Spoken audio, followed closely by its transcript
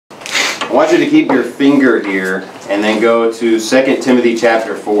I want you to keep your finger here and then go to 2 Timothy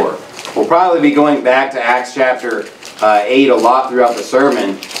chapter 4. We'll probably be going back to Acts chapter 8 a lot throughout the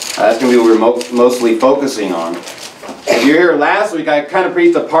sermon. That's going to be what we're mostly focusing on. If you're here last week, I kind of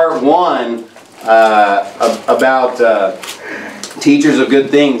preached a part 1 about teachers of good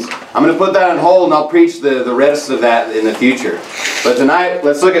things. I'm going to put that on hold and I'll preach the rest of that in the future. But tonight,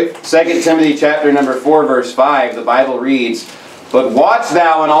 let's look at 2 Timothy chapter number 4, verse 5. The Bible reads, "But watch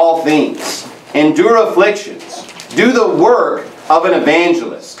thou in all things, endure afflictions, do the work of an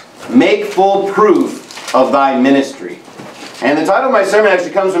evangelist, make full proof of thy ministry." And the title of my sermon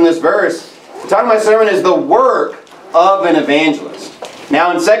actually comes from this verse. The title of my sermon is "The Work of an Evangelist."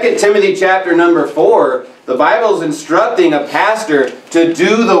 Now in 2 Timothy chapter number 4, the Bible is instructing a pastor to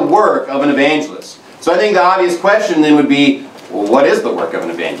do the work of an evangelist. So I think the obvious question then would be, well, what is the work of an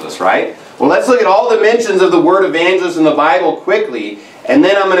evangelist, right? Well, let's look at all the mentions of the word evangelist in the Bible quickly, and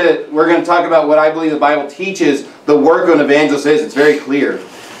then we're going to talk about what I believe the Bible teaches the work of an evangelist is. It's very clear.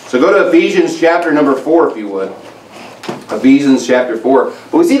 So go to Ephesians chapter number 4, if you would. Ephesians chapter 4.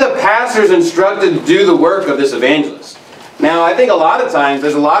 But we see the pastors instructed to do the work of this evangelist. Now, I think a lot of times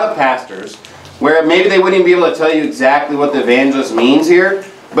there's a lot of pastors where maybe they wouldn't even be able to tell you exactly what the evangelist means here,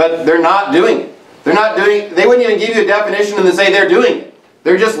 but they're not doing it. They wouldn't even give you a definition and then say they're doing it.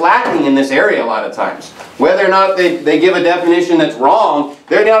 They're just lacking in this area a lot of times. Whether or not they give a definition that's wrong,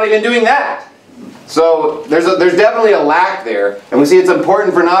 they're not even doing that. So there's definitely a lack there. And we see it's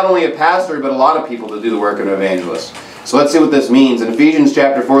important for not only a pastor, but a lot of people to do the work of an evangelist. So let's see what this means. In Ephesians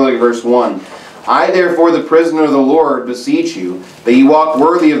chapter 4, look at verse 1. "I therefore, the prisoner of the Lord, beseech you, that ye walk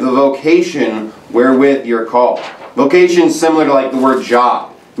worthy of the vocation wherewith you're called." Vocation is similar to like the word job,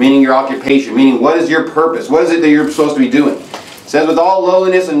 meaning your occupation, meaning what is your purpose? What is it that you're supposed to be doing? It says, "With all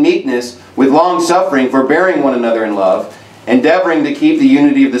lowliness and meekness, with long suffering, forbearing one another in love, endeavoring to keep the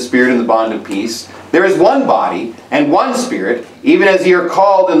unity of the Spirit in the bond of peace. There is one body and one Spirit, even as ye are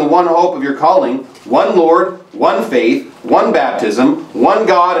called in the one hope of your calling, one Lord, one faith, one baptism, one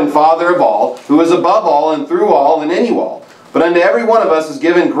God and Father of all, who is above all and through all and in you all. But unto every one of us is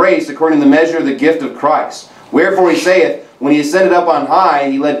given grace according to the measure of the gift of Christ. Wherefore he saith, when he ascended up on high,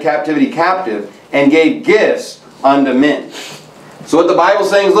 he led captivity captive, and gave gifts unto men." So what the Bible's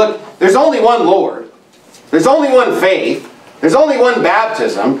saying is, look, there's only one Lord. There's only one faith. There's only one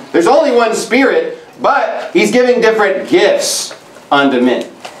baptism. There's only one Spirit, but he's giving different gifts unto men.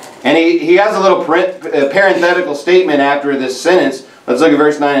 And he has a little parenthetical statement after this sentence. Let's look at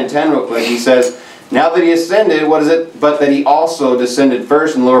verse 9 and 10 real quick. He says, "Now that he ascended, what is it? But that he also descended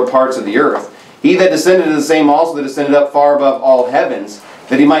first in the lower parts of the earth. He that descended is the same also that descended up far above all heavens,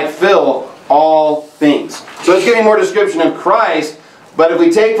 that he might fill all things." So it's giving more description of Christ. But if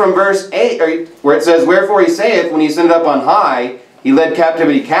we take from verse 8, where it says, "Wherefore he saith, when he ascended up on high, he led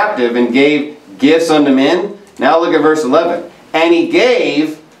captivity captive, and gave gifts unto men." Now look at verse 11. "And he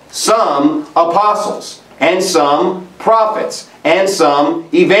gave some apostles, and some prophets, and some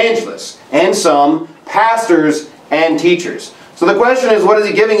evangelists, and some pastors and teachers." So the question is, what is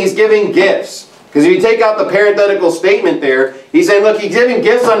he giving? He's giving gifts. Because if you take out the parenthetical statement there, he's saying, look, he's giving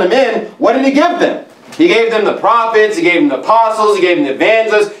gifts unto men. What did he give them? He gave them the prophets, he gave them the apostles, he gave them the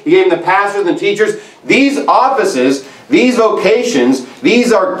evangelists, he gave them the pastors and teachers. These offices, these vocations,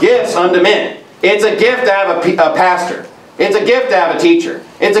 these are gifts unto men. It's a gift to have a pastor. It's a gift to have a teacher.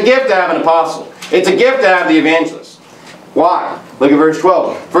 It's a gift to have an apostle. It's a gift to have the evangelist. Why? Look at verse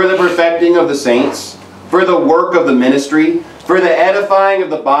 12. "For the perfecting of the saints, for the work of the ministry, for the edifying of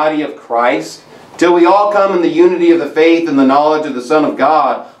the body of Christ, till we all come in the unity of the faith and the knowledge of the Son of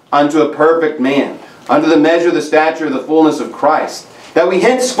God, unto a perfect man, unto the measure of the stature of the fullness of Christ, that we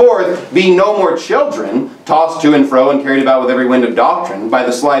henceforth be no more children, tossed to and fro and carried about with every wind of doctrine, by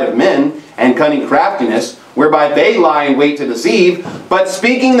the sleight of men and cunning craftiness, whereby they lie in wait to deceive, but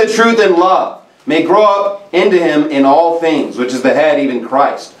speaking the truth in love, may grow up into him in all things, which is the head, even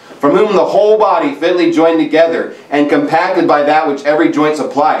Christ, from whom the whole body fitly joined together, and compacted by that which every joint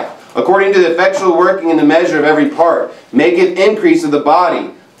supplieth, according to the effectual working in the measure of every part, maketh increase of the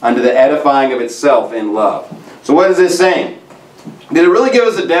body unto the edifying of itself in love." So what is this saying? Did it really give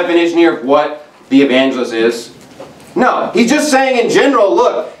us a definition here of what the evangelist is? No. He's just saying in general,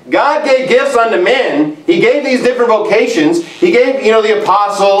 look, God gave gifts unto men. He gave these different vocations. He gave, the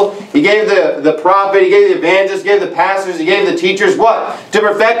apostle. He gave the prophet. He gave the evangelist. He gave the pastors. He gave the teachers. What? To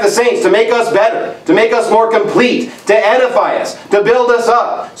perfect the saints. To make us better. To make us more complete. To edify us. To build us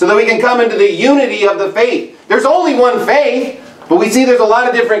up. So that we can come into the unity of the faith. There's only one faith. But we see there's a lot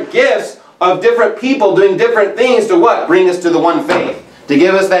of different gifts of different people doing different things to what? Bring us to the one faith. To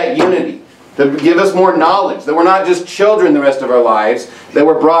give us that unity. To give us more knowledge. That we're not just children the rest of our lives. That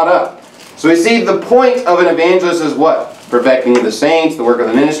we're brought up. So we see the point of an evangelist is what? Perfecting the saints, the work of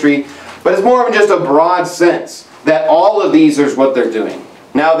the ministry. But it's more of just a broad sense that all of these is what they're doing.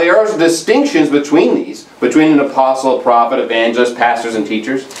 Now there are distinctions between these, between an apostle, prophet, evangelist, pastors, and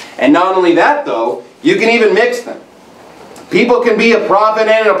teachers. And not only that though, you can even mix them. People can be a prophet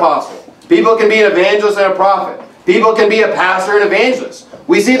and an apostle. People can be an evangelist and a prophet. People can be a pastor and evangelist.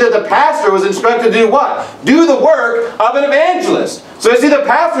 We see that the pastor was instructed to do what? Do the work of an evangelist. So you see the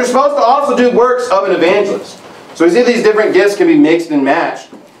pastor is supposed to also do works of an evangelist. So we see these different gifts can be mixed and matched.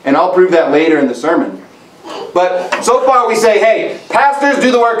 And I'll prove that later in the sermon. But so far we say, hey, pastors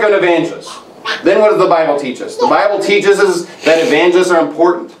do the work of an evangelist. Then what does the Bible teach us? The Bible teaches us that evangelists are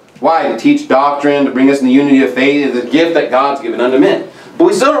important. Why? To teach doctrine, to bring us in the unity of faith, is a gift that God's given unto men. But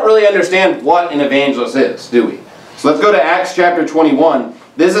we still don't really understand what an evangelist is, do we? So let's go to Acts chapter 21.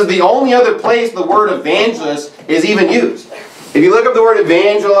 This is the only other place the word evangelist is even used. If you look up the word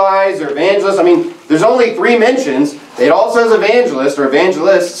evangelize or evangelist, I mean, there's only 3 mentions. It all says evangelist or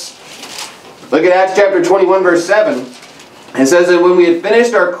evangelists. Look at Acts chapter 21, verse 7. It says that when we had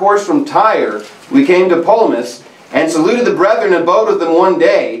finished our course from Tyre, we came to Ptolemais and saluted the brethren and abode with them one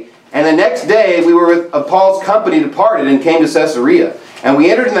day. And the next day we were with Paul's company departed and came to Caesarea. And we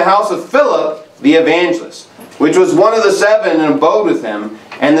entered in the house of Philip the evangelist, which was one of the 7, and abode with him.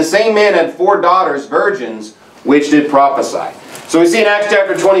 And the same man had 4 daughters, virgins, which did prophesy. So we see in Acts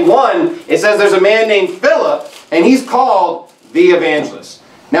chapter 21, it says there's a man named Philip, and he's called the evangelist.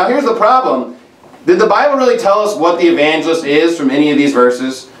 Now here's the problem. Did the Bible really tell us what the evangelist is from any of these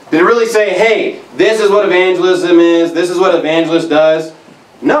verses? Did it really say, hey, this is what evangelism is, this is what evangelist does?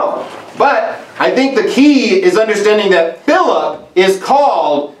 No. But I think the key is understanding that Philip is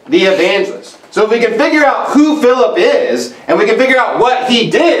called the evangelist. So if we can figure out who Philip is, and we can figure out what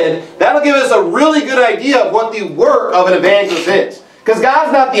he did, that'll give us a really good idea of what the work of an evangelist is. Because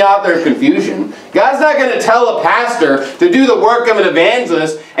God's not the author of confusion. God's not going to tell a pastor to do the work of an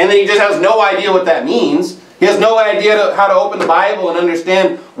evangelist, and then he just has no idea what that means. He has no idea how to open the Bible and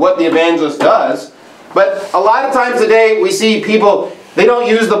understand what the evangelist does. But a lot of times today, we see people, they don't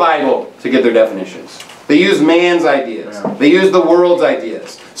use the Bible to get their definitions. They use man's ideas. They use the world's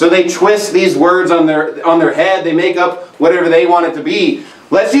ideas. So they twist these words on their head. They make up whatever they want it to be.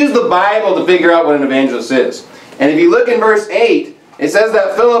 Let's use the Bible to figure out what an evangelist is. And if you look in verse 8, it says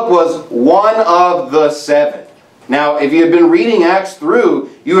that Philip was one of the 7. Now, if you had been reading Acts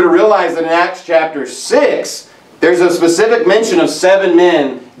through, you would have realized that in Acts chapter 6, there's a specific mention of 7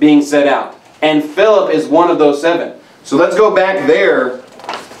 men being set out. And Philip is one of those 7. So let's go back there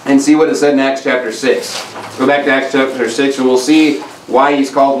and see what it said in Acts chapter 6. Go back to Acts chapter 6 and we'll see why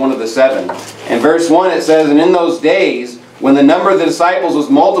he's called one of the 7. In verse 1 it says, and in those days, when the number of the disciples was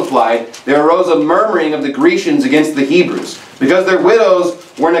multiplied, there arose a murmuring of the Grecians against the Hebrews, because their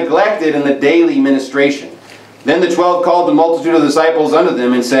widows were neglected in the daily ministration. Then the 12 called the multitude of the disciples unto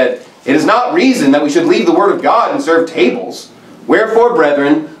them, and said, it is not reason that we should leave the word of God and serve tables. Wherefore,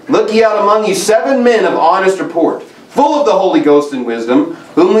 brethren, look ye out among you 7 men of honest report, full of the Holy Ghost and wisdom,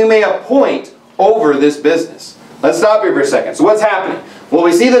 whom we may appoint over this business. Let's stop here for a second. So what's happening? Well,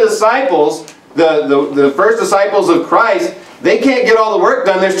 we see the disciples, the first disciples of Christ, they can't get all the work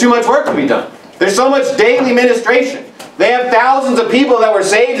done. There's too much work to be done. There's so much daily ministration. They have thousands of people that were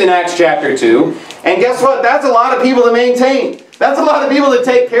saved in Acts chapter 2. And guess what? That's a lot of people to maintain. That's a lot of people to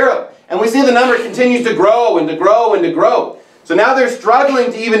take care of. And we see the number continues to grow and to grow and to grow. So now they're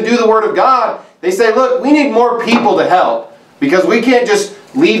struggling to even do the Word of God. They say, look, we need more people to help, because we can't just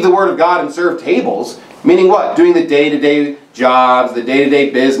leave the Word of God and serve tables. Meaning what? Doing the day-to-day jobs, the day-to-day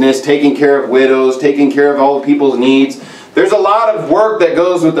business, taking care of widows, taking care of all the people's needs. There's a lot of work that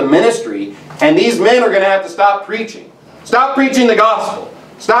goes with the ministry, and these men are going to have to stop preaching. Stop preaching the gospel.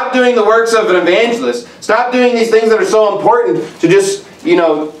 Stop doing the works of an evangelist. Stop doing these things that are so important to just,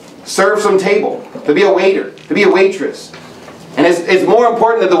 serve some table, to be a waiter, to be a waitress. And it's more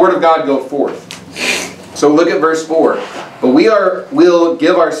important that the Word of God go forth. So look at verse 4. But we'll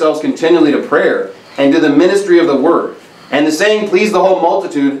give ourselves continually to prayer and to the ministry of the Word. And the saying pleased the whole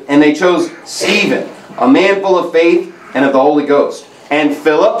multitude, and they chose Stephen, a man full of faith and of the Holy Ghost, and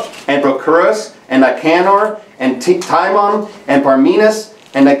Philip, and Prochorus, and Nicanor, and Timon, and Parmenas,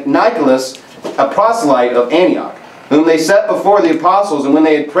 and Nicholas, a proselyte of Antioch, whom they set before the apostles, and when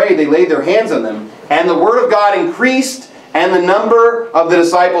they had prayed, they laid their hands on them. And the word of God increased, and the number of the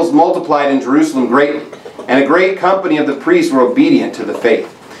disciples multiplied in Jerusalem greatly. And a great company of the priests were obedient to the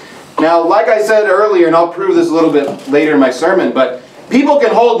faith. Now, like I said earlier, and I'll prove this a little bit later in my sermon, but people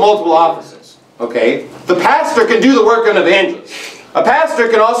can hold multiple offices, okay? The pastor can do the work of an evangelist. A pastor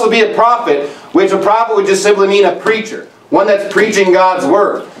can also be a prophet, which a prophet would just simply mean a preacher, one that's preaching God's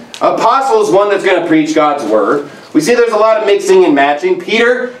word. Apostle is one that's going to preach God's word. We see there's a lot of mixing and matching.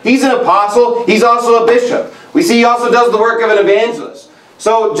 Peter, he's an apostle. He's also a bishop. We see he also does the work of an evangelist.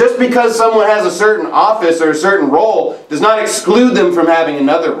 So just because someone has a certain office or a certain role does not exclude them from having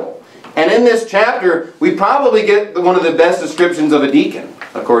another role. And in this chapter, we probably get one of the best descriptions of a deacon,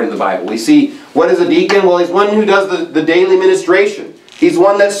 according to the Bible. We see, what is a deacon? Well, he's one who does the daily ministration. He's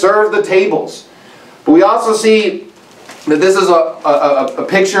one that serves the tables. But we also see that this is a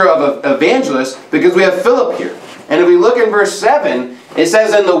picture of an evangelist because we have Philip here. And if we look in verse 7, it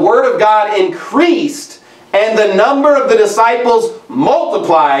says, "And the word of God increased, and the number of the disciples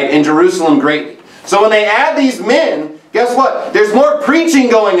multiplied in Jerusalem greatly." So when they add these men, guess what? There's more preaching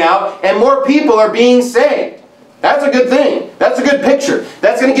going out, and more people are being saved. That's a good thing. That's a good picture.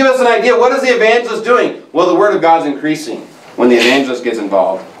 That's going to give us an idea. What is the evangelist doing? Well, the word of God's increasing when the evangelist gets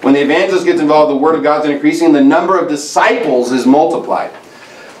involved. When the evangelist gets involved, the word of God's increasing. The number of disciples is multiplied.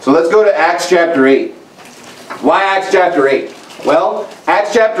 So let's go to Acts chapter 8. Why Acts chapter 8? Well,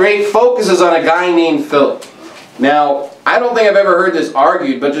 Acts chapter 8 focuses on a guy named Philip. Now, I don't think I've ever heard this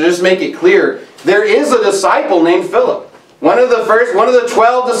argued, but to just make it clear, there is a disciple named Philip. One of the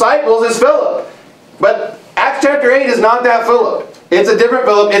 12 disciples is Philip. But Acts chapter 8 is not that Philip. It's a different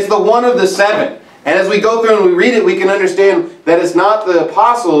Philip. It's the one of the 7. And as we go through and we read it, we can understand that it's not the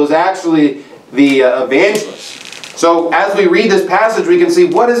apostle, it's actually the evangelist. So as we read this passage, we can see,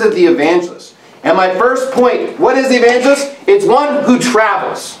 what is it, the evangelist? And my first point, what is the evangelist? It's one who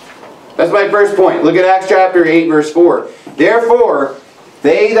travels. That's my first point. Look at Acts chapter 8, verse 4. "Therefore,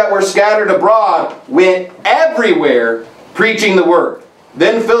 they that were scattered abroad went everywhere preaching the word.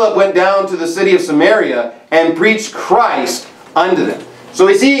 Then Philip went down to the city of Samaria and preached Christ unto them." So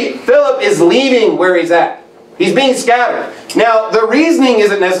we see Philip is leaving where he's at. He's being scattered. Now, the reasoning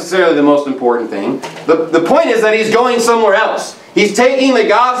isn't necessarily the most important thing. The point is that he's going somewhere else. He's taking the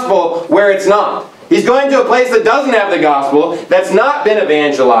gospel where it's not. He's going to a place that doesn't have the gospel, that's not been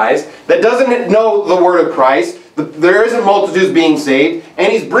evangelized, that doesn't know the word of Christ. There isn't multitudes being saved.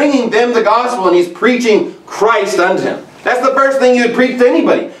 And he's bringing them the gospel and he's preaching Christ unto him. That's the first thing you would preach to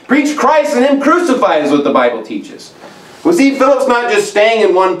anybody. Preach Christ and Him crucified is what the Bible teaches. We see Philip's not just staying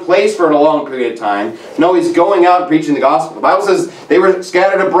in one place for a long period of time. No, he's going out and preaching the gospel. The Bible says they were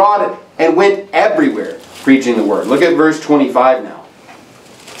scattered abroad and went everywhere preaching the word. Look at verse 25 now.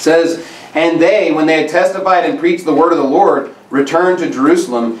 It says, "And they, when they had testified and preached the word of the Lord, returned to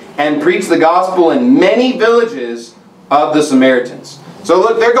Jerusalem and preached the gospel in many villages of the Samaritans." So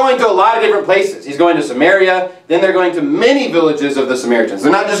look, they're going to a lot of different places. He's going to Samaria, then they're going to many villages of the Samaritans.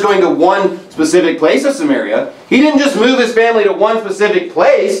 They're not just going to one specific place of Samaria. He didn't just move his family to one specific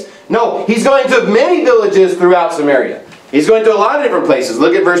place. No, he's going to many villages throughout Samaria. He's going to a lot of different places.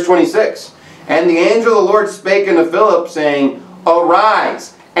 Look at verse 26. "And the angel of the Lord spake unto Philip, saying,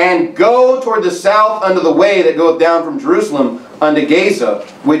 Arise, and go toward the south unto the way that goeth down from Jerusalem unto Gaza,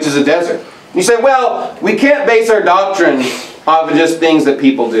 which is a desert." You say, well, we can't base our doctrine off of just things that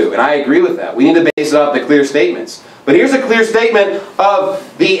people do. And I agree with that. We need to base it off the clear statements. But here's a clear statement of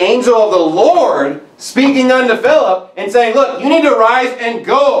the angel of the Lord speaking unto Philip and saying, look, you need to rise and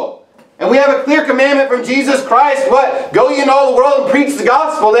go. And we have a clear commandment from Jesus Christ. What? Go ye into all the world and preach the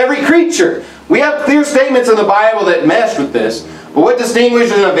gospel to every creature. We have clear statements in the Bible that mesh with this. But what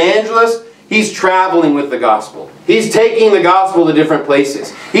distinguishes an evangelist? He's traveling with the gospel. He's taking the gospel to different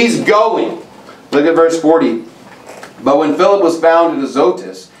places. He's going. Look at verse 40. "But when Philip was found at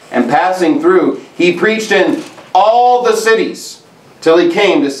Azotus, and passing through, he preached in all the cities, till he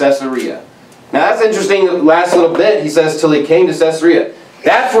came to Caesarea." Now that's interesting, last little bit, he says, till he came to Caesarea.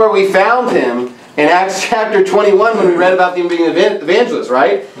 That's where we found him in Acts chapter 21 when we read about him being an evangelist,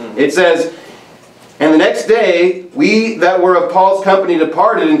 right? It says, "And the next day, we that were of Paul's company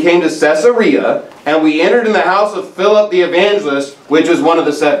departed and came to Caesarea, and we entered in the house of Philip the evangelist, which was one of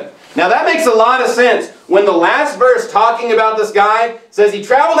the 7. Now that makes a lot of sense. When the last verse talking about this guy says he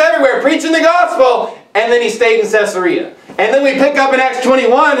traveled everywhere preaching the gospel, and then he stayed in Caesarea. And then we pick up in Acts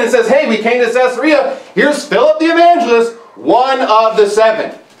 21 and it says, hey, we came to Caesarea. Here's Philip the evangelist, one of the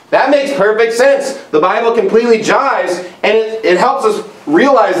 7. That makes perfect sense. The Bible completely jives, and it helps us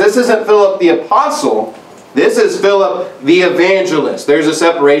realize this isn't Philip the apostle. This is Philip the evangelist. There's a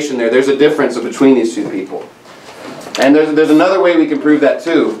separation there. There's a difference between these two people. And there's another way we can prove that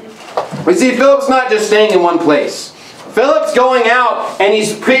too. We see Philip's not just staying in one place. Philip's going out and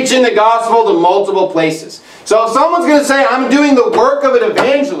he's preaching the gospel to multiple places. So if someone's going to say, I'm doing the work of an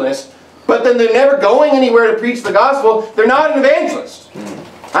evangelist, but then they're never going anywhere to preach the gospel, they're not an evangelist.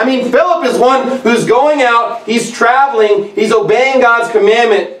 I mean, Philip is one who's going out, he's traveling, he's obeying God's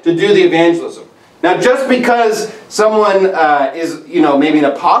commandment to do the evangelism. Now, just because someone is, maybe an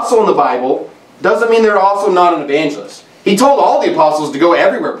apostle in the Bible, doesn't mean they're also not an evangelist. He told all the apostles to go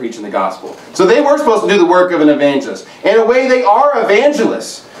everywhere preaching the gospel. So they were supposed to do the work of an evangelist. In a way, they are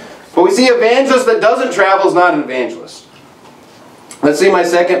evangelists. But we see evangelist that doesn't travel is not an evangelist. Let's see, my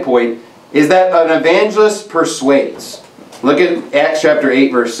second point is that an evangelist persuades. Look at Acts chapter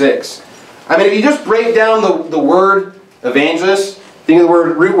 8, verse 6. I mean, if you just break down the word evangelist, think of the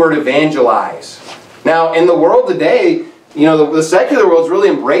root word evangelize. Now, in the world today, the secular world's really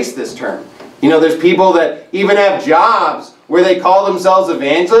embraced this term. There's people that even have jobs where they call themselves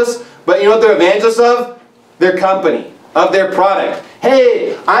evangelists, but you know what they're evangelists of? Their company, of their product.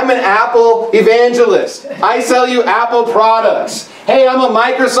 Hey, I'm an Apple evangelist. I sell you Apple products. Hey, I'm a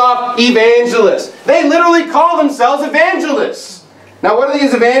Microsoft evangelist. They literally call themselves evangelists. Now, what are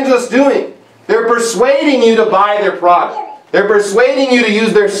these evangelists doing? They're persuading you to buy their product. They're persuading you to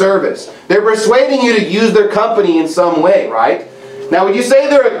use their service. They're persuading you to use their company in some way, right? Now, would you say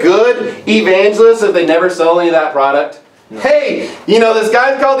they're a good evangelist if they never sell any of that product? No. Hey, this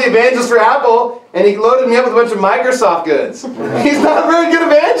guy's called the evangelist for Apple, and he loaded me up with a bunch of Microsoft goods. He's not a very good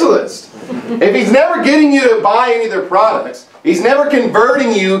evangelist. If he's never getting you to buy any of their products, he's never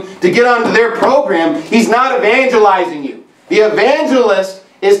converting you to get onto their program, he's not evangelizing you. The evangelist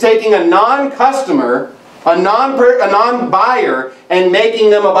is taking a non-customer, a non-buyer, and making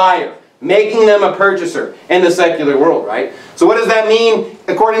them a buyer. Making them a purchaser in the secular world, right? So what does that mean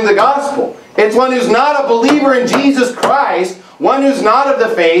according to the gospel? It's one who's not a believer in Jesus Christ, one who's not of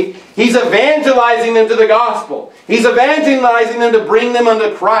the faith. He's evangelizing them to the gospel. He's evangelizing them to bring them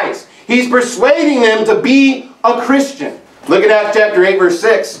unto Christ. He's persuading them to be a Christian. Look at Acts chapter 8, verse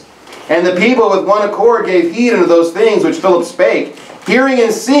 6. And the people with one accord gave heed unto those things which Philip spake, hearing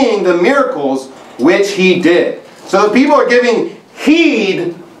and seeing the miracles which he did. So the people are giving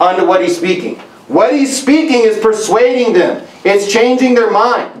heed unto what he's speaking. What he's speaking is persuading them. It's changing their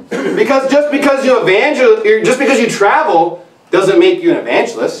mind. Because just because you travel doesn't make you an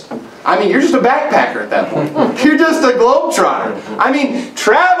evangelist. I mean, you're just a backpacker at that point. You're just a globetrotter. I mean,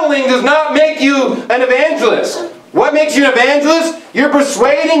 traveling does not make you an evangelist. What makes you an evangelist? You're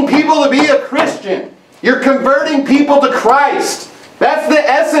persuading people to be a Christian. You're converting people to Christ. That's the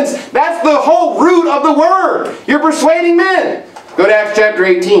essence. That's the whole root of the word. You're persuading men. Go to Acts chapter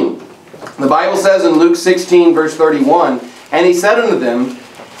 18. The Bible says in Luke 16, verse 31, And he said unto them,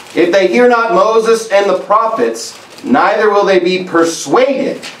 If they hear not Moses and the prophets, neither will they be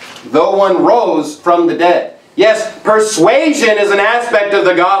persuaded, though one rose from the dead. Yes, persuasion is an aspect of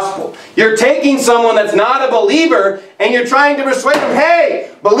the gospel. You're taking someone that's not a believer and you're trying to persuade them,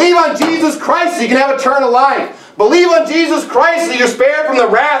 hey, believe on Jesus Christ so you can have eternal life. Believe on Jesus Christ so you're spared from the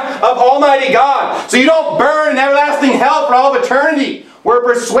wrath of Almighty God. So you don't burn in everlasting hell for all of eternity. We're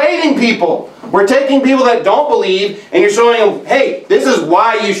persuading people. We're taking people that don't believe and you're showing them, hey, this is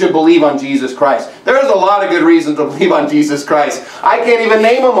why you should believe on Jesus Christ. There's a lot of good reasons to believe on Jesus Christ. I can't even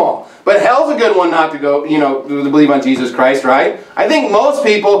name them all. But hell's a good one not to go, to believe on Jesus Christ, right? I think most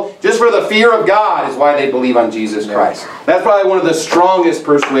people, just for the fear of God, is why they believe on Jesus Christ. That's probably one of the strongest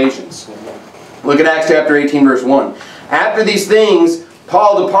persuasions. Look at Acts chapter 18, verse 1. After these things,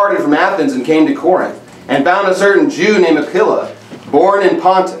 Paul departed from Athens and came to Corinth, and found a certain Jew named Aquila, born in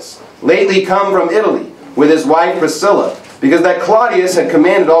Pontus, lately come from Italy, with his wife Priscilla, because that Claudius had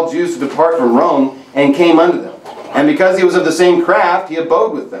commanded all Jews to depart from Rome, and came unto them. And because he was of the same craft, he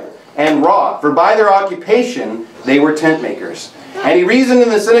abode with them, and wrought, for by their occupation they were tent makers. And he reasoned in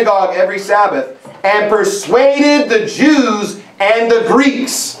the synagogue every Sabbath, and persuaded the Jews and the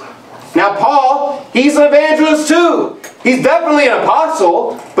Greeks. Now Paul, he's an evangelist too. He's definitely an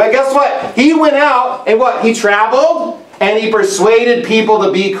apostle, but guess what? He went out and what? He traveled and he persuaded people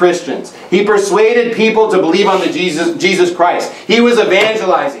to be Christians. He persuaded people to believe on the Jesus Christ. He was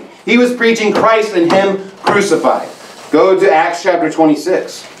evangelizing. He was preaching Christ and Him crucified. Go to Acts chapter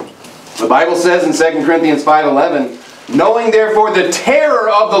 26. The Bible says in 2 Corinthians 5:11, Knowing therefore the terror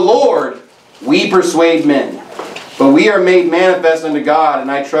of the Lord, we persuade men. But we are made manifest unto God,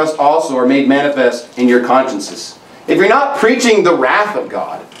 and I trust also are made manifest in your consciences. If you're not preaching the wrath of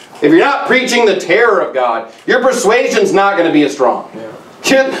God, if you're not preaching the terror of God, your persuasion's not going to be as strong.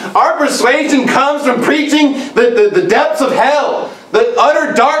 Yeah. Our persuasion comes from preaching the depths of hell, the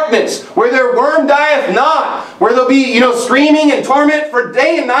utter darkness, where their worm dieth not, where they'll be, screaming and torment for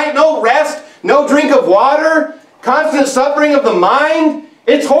day and night, no rest, no drink of water, constant suffering of the mind.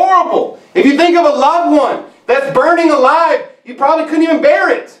 It's horrible. If you think of a loved one that's burning alive, you probably couldn't even bear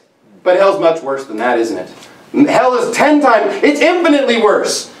it. But hell's much worse than that, isn't it? Hell is 10 times, it's infinitely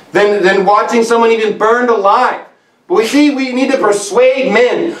worse than watching someone even burned alive. But we see we need to persuade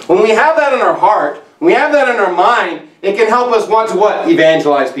men. When we have that in our heart, when we have that in our mind, it can help us want to what?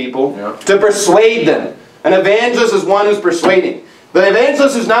 Evangelize people. Yeah. To persuade them. An evangelist is one who's persuading. The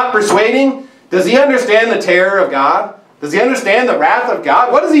evangelist who's not persuading, does he understand the terror of God? Does he understand the wrath of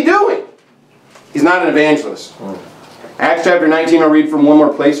God? What is he doing? He's not an evangelist. Acts chapter 19, I'll read from one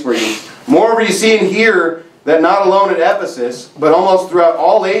more place for you. Moreover, you see and hear that not alone at Ephesus, but almost throughout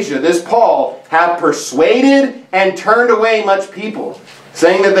all Asia, this Paul hath persuaded and turned away much people,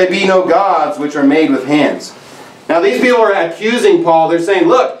 saying that they be no gods which are made with hands. Now these people are accusing Paul. They're saying,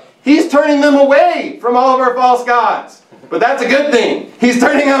 look, he's turning them away from all of our false gods. But that's a good thing. He's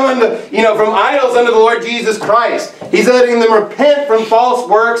turning them from idols unto the Lord Jesus Christ. He's letting them repent from false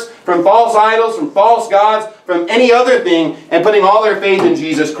works, from false idols, from false gods, from any other thing, and putting all their faith in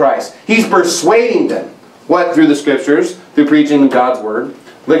Jesus Christ. He's persuading them. What? Through the Scriptures, through preaching God's Word.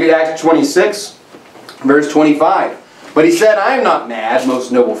 Look at Acts 26, verse 25. But he said, I am not mad,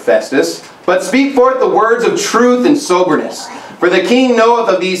 most noble Festus, but speak forth the words of truth and soberness. For the king knoweth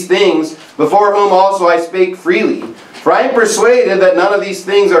of these things, before whom also I spake freely. For I am persuaded that none of these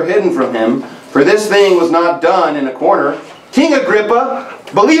things are hidden from him, for this thing was not done in a corner. King Agrippa,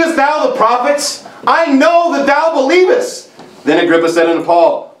 believest thou the prophets? I know that thou believest. Then Agrippa said unto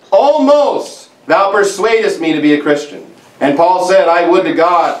Paul, almost thou persuadest me to be a Christian. And Paul said, I would to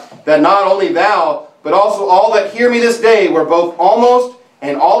God that not only thou, but also all that hear me this day were both almost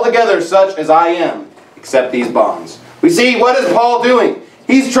and altogether such as I am, except these bonds. We see, what is Paul doing?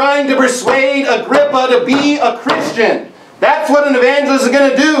 He's trying to persuade Agrippa to be a Christian. That's what an evangelist is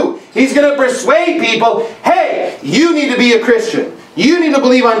going to do. He's going to persuade people, hey, you need to be a Christian. You need to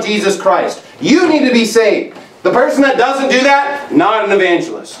believe on Jesus Christ. You need to be saved. The person that doesn't do that, not an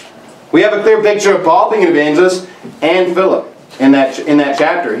evangelist. We have a clear picture of Paul being an evangelist and Philip in that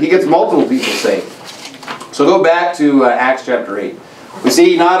chapter. He gets multiple people saved. So go back to Acts chapter 8. We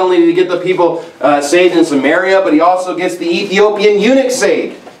see not only did he get the people saved in Samaria, but he also gets the Ethiopian eunuch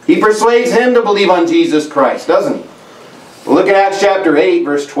saved. He persuades him to believe on Jesus Christ, doesn't he? Well, look at Acts chapter 8,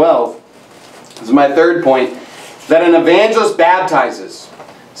 verse 12. This is my third point. That an evangelist baptizes.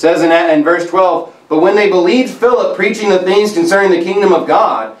 It says in verse 12, but when they believed Philip preaching the things concerning the kingdom of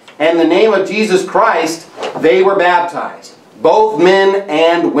God, and the name of Jesus Christ, they were baptized, both men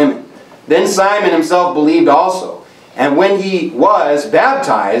and women. Then Simon himself believed also. And when he was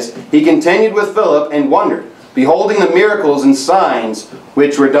baptized, he continued with Philip and wondered, beholding the miracles and signs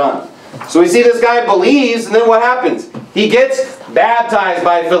which were done. So we see this guy believes, and then what happens? He gets baptized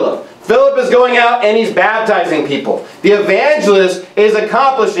by Philip. Philip is going out and he's baptizing people. The evangelist is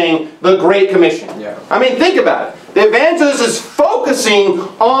accomplishing the Great Commission. Yeah. I mean, think about it. The evangelist is focusing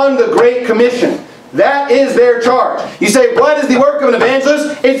on the Great Commission. That is their charge. You say, what is the work of an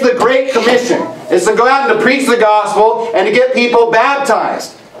evangelist? It's the Great Commission. It's to go out and to preach the gospel and to get people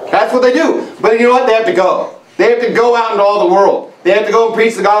baptized. That's what they do. But you know what? They have to go. They have to go out into all the world. They have to go and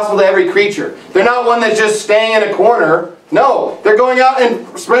preach the gospel to every creature. They're not one that's just staying in a corner. No, they're going out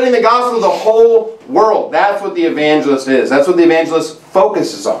and spreading the gospel to the whole world. That's what the evangelist is. That's what the evangelist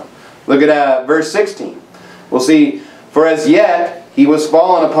focuses on. Look at verse 16. We'll see, for as yet he was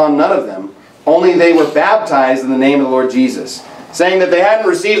fallen upon none of them, only they were baptized in the name of the Lord Jesus. Saying that they hadn't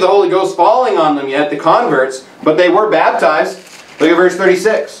received the Holy Ghost falling on them yet, the converts, but they were baptized. Look at verse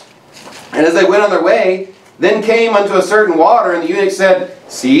 36. And as they went on their way, then came unto a certain water, and the eunuch said,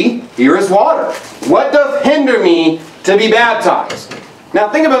 see, here is water. What doth hinder me to be baptized? Now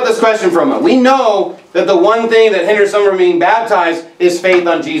think about this question for a moment. We know that the one thing that hinders someone from being baptized is faith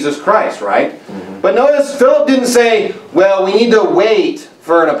on Jesus Christ, right? Mm-hmm. But notice Philip didn't say, well, we need to wait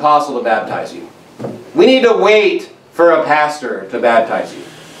for an apostle to baptize you. We need to wait for a pastor to baptize you.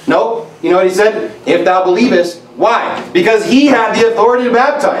 Nope. You know what he said? If thou believest. Why? Because he had the authority to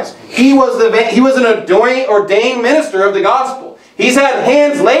baptize. He was an ordained minister of the gospel. He's had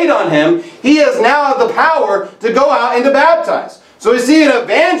hands laid on him. He has now the power to go out and to baptize. So we see an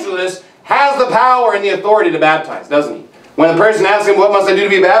evangelist has the power and the authority to baptize, doesn't he? When the person asks him, what must I do to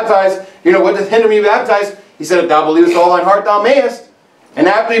be baptized? What does hinder me to be baptized? He said, if thou believest with all thine heart, thou mayest. And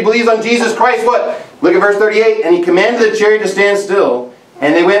after he believes on Jesus Christ, what? Look at verse 38. And he commanded the chariot to stand still.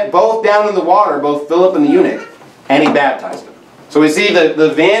 And they went both down in the water, both Philip and the eunuch. And he baptized them. So we see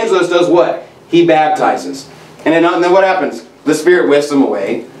the evangelist does what? He baptizes. And then what happens? The Spirit whisks them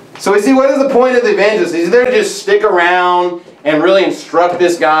away. So we see, what is the point of the evangelist? He's there to just stick around and really instruct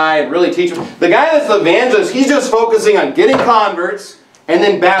this guy and really teach him. The guy that's the evangelist, he's just focusing on getting converts and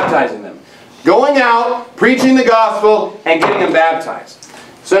then baptizing them. Going out, preaching the gospel, and getting them baptized.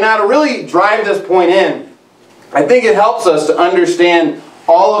 So now to really drive this point in, I think it helps us to understand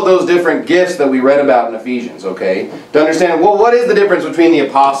all of those different gifts that we read about in Ephesians, okay? To understand, well, what is the difference between the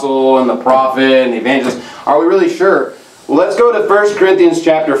apostle and the prophet and the evangelist? Are we really sure? Well, let's go to 1 Corinthians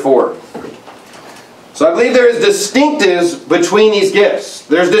chapter 4. So I believe there is distinctives between these gifts.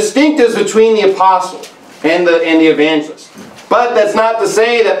 There's distinctives between the apostle and the evangelist. But that's not to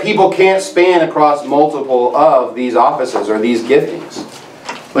say that people can't span across multiple of these offices or these giftings.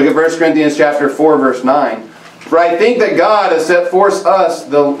 Look at 1 Corinthians chapter 4, verse 9. For I think that God has set forth us,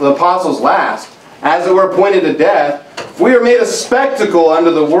 the apostles last, as it were appointed to death. We are made a spectacle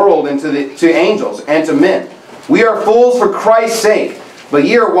unto the world and to angels and to men. We are fools for Christ's sake, but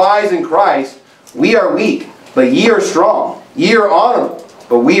ye are wise in Christ. We are weak, but ye are strong. Ye are honorable,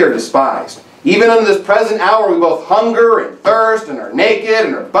 but we are despised. Even unto this present hour we both hunger and thirst, and are naked,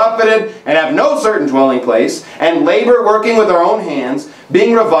 and are buffeted, and have no certain dwelling place, and labor working with our own hands.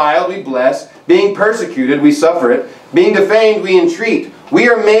 Being reviled, we bless. Being persecuted, we suffer it. Being defamed, we entreat. We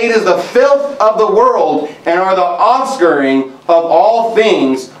are made as the filth of the world, and are the offscouring of all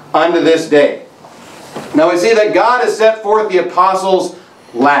things unto this day. Now we see that God has set forth the apostles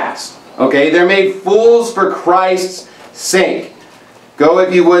last. Okay, they're made fools for Christ's sake. Go,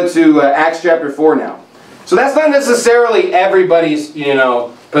 if you would, to Acts chapter 4 now. So that's not necessarily everybody's,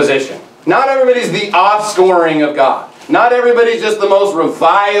 position. Not everybody's the offscoring of God. Not everybody's just the most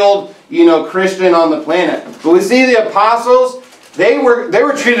reviled, Christian on the planet. But we see the apostles, they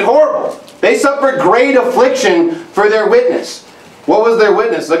were treated horrible. They suffered great affliction for their witness. What was their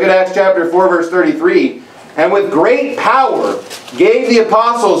witness? Look at Acts chapter 4, verse 33. And with great power gave the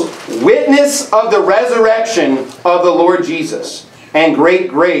apostles witness of the resurrection of the Lord Jesus. And great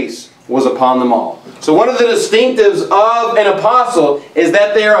grace was upon them all. So one of the distinctives of an apostle is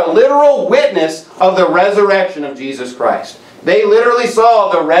that they are a literal witness of the resurrection of Jesus Christ. They literally saw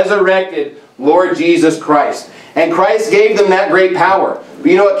the resurrected Lord Jesus Christ. And Christ gave them that great power.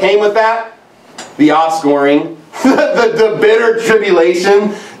 But you know what came with that? The offscoring. the bitter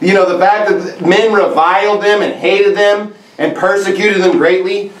tribulation. The fact that men reviled them and hated them and persecuted them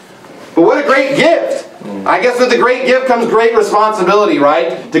greatly. But what a great gift. I guess with the great gift comes great responsibility,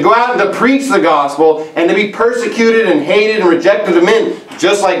 right? To go out and to preach the gospel and to be persecuted and hated and rejected of men,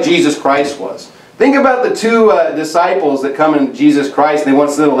 just like Jesus Christ was. Think about the two disciples that come in Jesus Christ and they want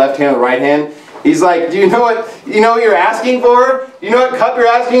to sit on the left hand or the right hand. He's like, do you know what you're asking for? Do you know what cup you're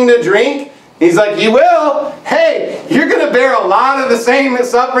asking to drink? He's like, you will. Hey, you're going to bear a lot of the same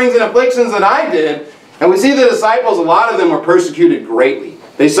sufferings and afflictions that I did. And we see the disciples, a lot of them were persecuted greatly.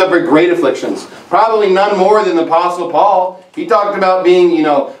 They suffered great afflictions. Probably none more than the Apostle Paul. He talked about being,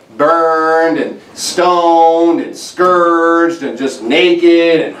 burned and stoned and scourged and just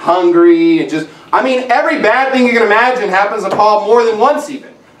naked and hungry and just... every bad thing you can imagine happens to Paul more than once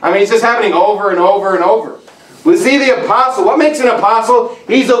even. It's just happening over and over and over. We see the apostle. What makes an apostle?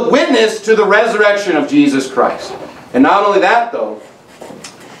 He's a witness to the resurrection of Jesus Christ. And not only that, though.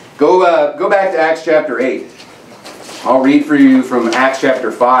 Go back to Acts chapter 8. I'll read for you from Acts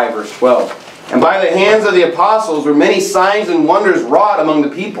chapter 5, verse 12. And by the hands of the apostles were many signs and wonders wrought among the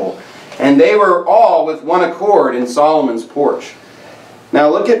people. And they were all with one accord in Solomon's porch. Now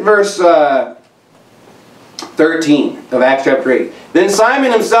look at verse 13 of Acts chapter 8. Then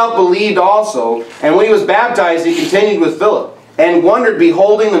Simon himself believed also, and when he was baptized he continued with Philip, and wondered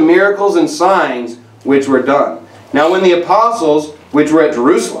beholding the miracles and signs which were done. Now when the apostles, which were at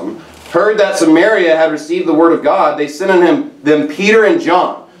Jerusalem, heard that Samaria had received the word of God, they sent unto them Peter and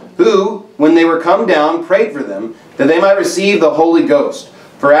John, who, when they were come down, prayed for them, that they might receive the Holy Ghost.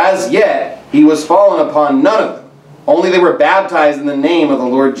 For as yet he was fallen upon none of them, only they were baptized in the name of the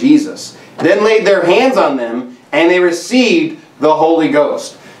Lord Jesus. Then laid their hands on them, and they received the Holy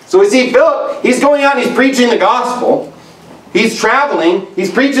Ghost. So we see Philip, he's going out and he's preaching the gospel. He's traveling,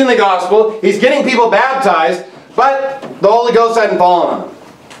 he's preaching the gospel, he's getting people baptized, but the Holy Ghost hadn't fallen on them.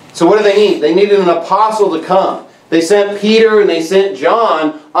 So what do they need? They needed an apostle to come. They sent Peter and they sent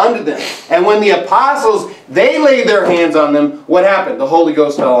John unto them. And when the apostles, they laid their hands on them, what happened? The Holy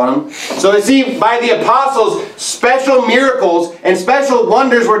Ghost fell on them. So you see, by the apostles, special miracles and special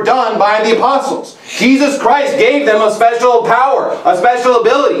wonders were done by the apostles. Jesus Christ gave them a special power, a special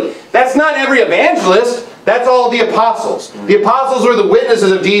ability. That's not every evangelist. That's all the apostles. The apostles were the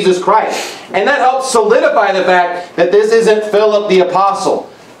witnesses of Jesus Christ. And that helps solidify the fact that this isn't Philip the apostle.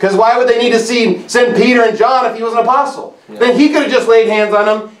 Because why would they need to send Peter and John if he was an apostle? Yeah. Then he could have just laid hands on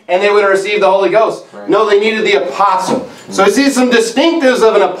them and they would have received the Holy Ghost. Right. No, they needed the apostle. So you see some distinctives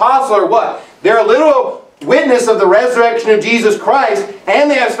of an apostle are what? They're a literal witness of the resurrection of Jesus Christ,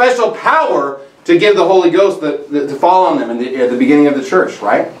 and they have special power to give the Holy Ghost to fall on them at the beginning of the church,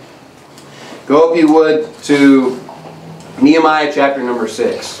 right? Go, if you would, to Nehemiah chapter number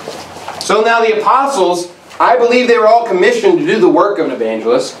 6. So now the apostles, I believe they were all commissioned to do the work of an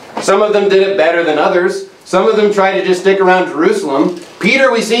evangelist. Some of them did it better than others. Some of them tried to just stick around Jerusalem.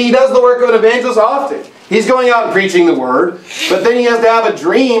 Peter, we see, he does the work of an evangelist often. He's going out and preaching the word, but then he has to have a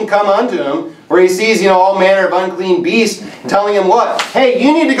dream come unto him where he sees, all manner of unclean beasts telling him what? Hey,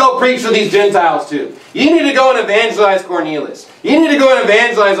 you need to go preach to these Gentiles too. You need to go and evangelize Cornelius. You need to go and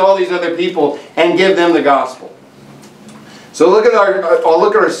evangelize all these other people and give them the gospel. So I'll look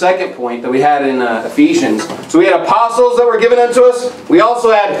at our second point that we had in Ephesians. So we had apostles that were given unto us. We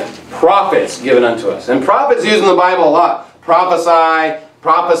also had prophets given unto us. And prophets used in the Bible a lot. Prophesy,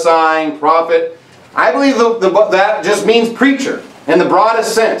 prophesying, prophet. I believe that just means preacher in the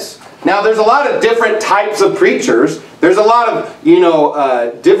broadest sense. Now there's a lot of different types of preachers. There's a lot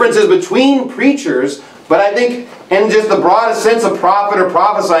of differences between preachers. But I think in just the broadest sense of prophet or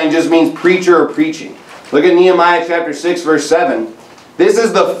prophesying just means preacher or preaching. Look at Nehemiah chapter 6 verse 7. This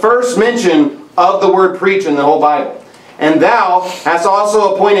is the first mention of the word preach in the whole Bible. And thou hast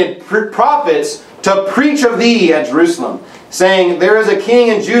also appointed prophets to preach of thee at Jerusalem, saying, there is a king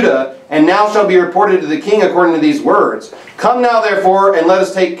in Judah, and now shall be reported to the king according to these words. Come now therefore, and let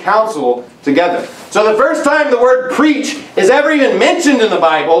us take counsel together. So the first time the word preach is ever even mentioned in the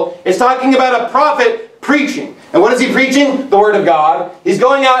Bible, it's talking about a prophet preaching. And what is he preaching? The Word of God. He's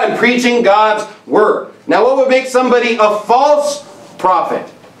going out and preaching God's Word. Now what would make somebody a false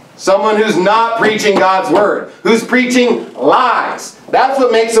prophet? Someone who's not preaching God's Word. Who's preaching lies. That's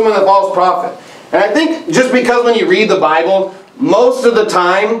what makes someone a false prophet. And I think just because when you read the Bible, most of the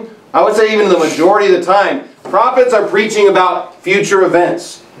time, I would say even the majority of the time, prophets are preaching about future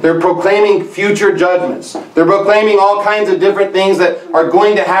events. They're proclaiming future judgments. They're proclaiming all kinds of different things that are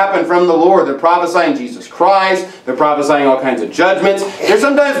going to happen from the Lord. They're prophesying Jesus Christ. They're prophesying all kinds of judgments. They're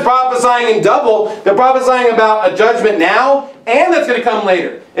sometimes prophesying in double. They're prophesying about a judgment now and that's going to come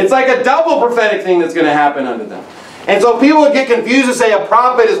later. It's like a double prophetic thing that's going to happen unto them. And so people would get confused and say a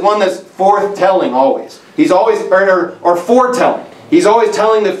prophet is one that's forthtelling always. He's always, or foretelling. He's always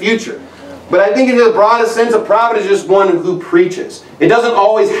telling the future. But I think in the broadest sense, a prophet is just one who preaches. It doesn't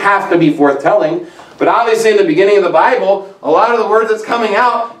always have to be forthtelling. But obviously in the beginning of the Bible, a lot of the words that's coming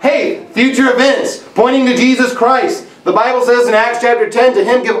out, hey, future events, pointing to Jesus Christ. The Bible says in Acts chapter 10, to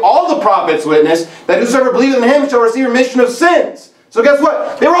him give all the prophets witness, that whosoever believeth in him shall receive remission of sins. So guess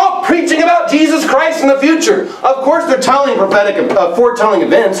what? They were all preaching about Jesus Christ in the future. Of course they're telling foretelling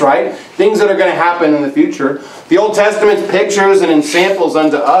events, right? Things that are going to happen in the future. The Old Testament's pictures and samples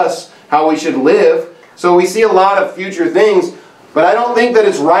unto us how we should live. So we see a lot of future things. But I don't think that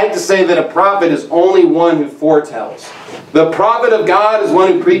it's right to say that a prophet is only one who foretells. The prophet of God is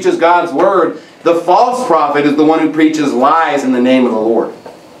one who preaches God's word. The false prophet is the one who preaches lies in the name of the Lord.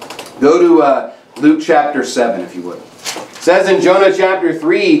 Go to Luke chapter 7 if you would. It says in Jonah chapter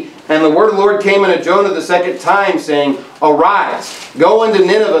 3, and the word of the Lord came unto Jonah the second time, saying, arise, go unto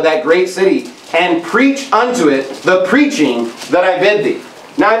Nineveh, that great city, and preach unto it the preaching that I bid thee.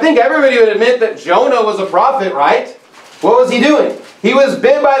 Now I think everybody would admit that Jonah was a prophet, right? What was he doing? He was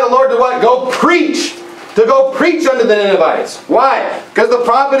bid by the Lord to what? Go preach. To go preach unto the Ninevites. Why? Because the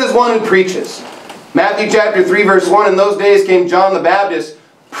prophet is one who preaches. Matthew chapter 3 verse 1, in those days came John the Baptist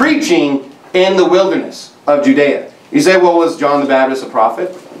preaching in the wilderness of Judea. You say, well, was John the Baptist a prophet?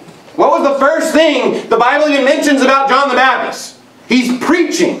 What was the first thing the Bible even mentions about John the Baptist? He's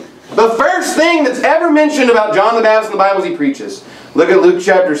preaching. The first thing that's ever mentioned about John the Baptist in the Bible is he preaches. Look at Luke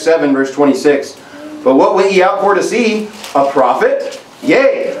chapter 7 verse 26. But what went ye out for to see? A prophet?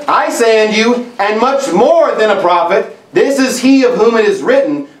 Yea, I say unto you, and much more than a prophet. This is he of whom it is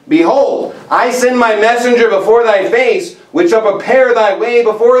written, behold, I send my messenger before thy face, which shall prepare thy way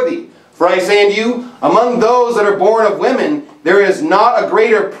before thee. For I say unto you, among those that are born of women, there is not a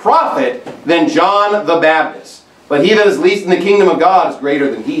greater prophet than John the Baptist. But he that is least in the kingdom of God is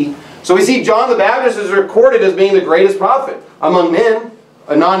greater than he. So we see John the Baptist is recorded as being the greatest prophet among men.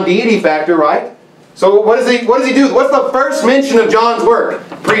 A non-deity factor, right? So what does he do? What's the first mention of John's work?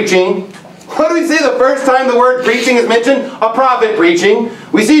 Preaching. What do we see the first time the word preaching is mentioned? A prophet preaching.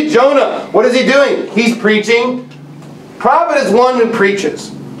 We see Jonah. What is he doing? He's preaching. Prophet is one who preaches.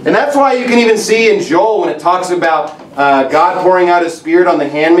 And that's why you can even see in Joel when it talks about God pouring out His Spirit on the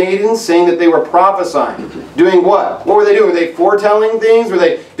handmaidens, saying that they were prophesying. Doing what? What were they doing? Were they foretelling things? Were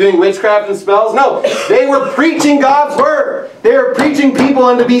they doing witchcraft and spells? No. They were preaching God's Word. They were preaching people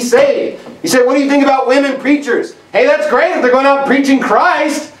unto be saved. You say, what do you think about women preachers? Hey, that's great if they're going out preaching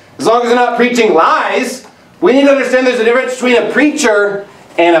Christ, as long as they're not preaching lies. We need to understand there's a difference between a preacher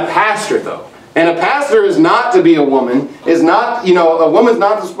and a pastor, though. And a pastor is not to be a woman, is not, a woman's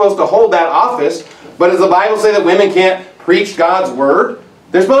not supposed to hold that office. But does the Bible say that women can't preach God's word.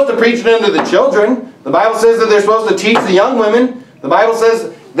 They're supposed to preach it unto the children. The Bible says that they're supposed to teach the young women. The Bible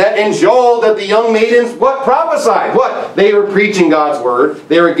says that in Joel that the young maidens, what? Prophesied. What? They were preaching God's word.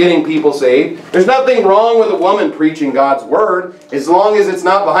 They were getting people saved. There's nothing wrong with a woman preaching God's word as long as it's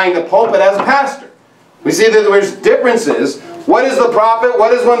not behind the pulpit as a pastor. We see that there's differences. What is the prophet?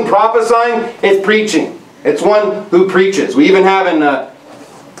 What is one prophesying? It's preaching. It's one who preaches. We even have in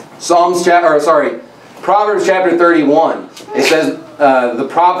Proverbs chapter 31. It says the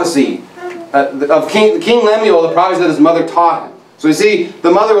prophecy of King Lemuel, the prophecy that his mother taught him. So we see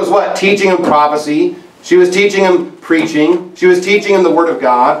the mother was what? Teaching him prophecy. She was teaching him preaching. She was teaching him the word of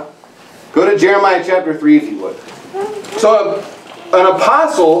God. Go to Jeremiah chapter 3 if you would. So an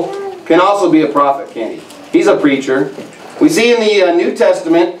apostle can also be a prophet, can't he? He's a preacher. We see in the New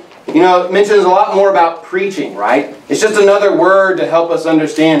Testament, it mentions a lot more about preaching, right? It's just another word to help us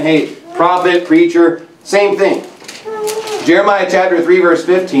understand, hey, prophet, preacher, same thing. Jeremiah chapter 3 verse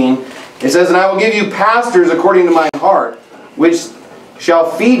 15, it says, "And I will give you pastors according to my heart, which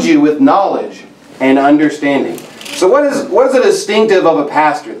shall feed you with knowledge and understanding." So what is the distinctive of a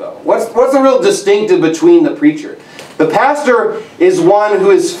pastor, though? What's the real distinctive between the preacher? The pastor is one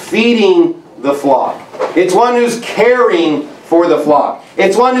who is feeding the flock. It's one who's caring for the flock.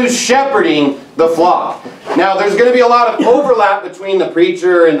 It's one who's shepherding the flock. Now, there's going to be a lot of overlap between the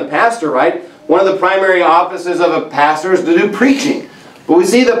preacher and the pastor, right? One of the primary offices of a pastor is to do preaching. But we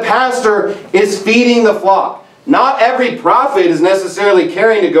see the pastor is feeding the flock. Not every prophet is necessarily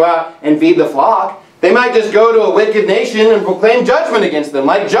caring to go out and feed the flock. They might just go to a wicked nation and proclaim judgment against them,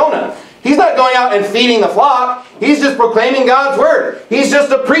 like Jonah. He's not going out and feeding the flock. He's just proclaiming God's word. He's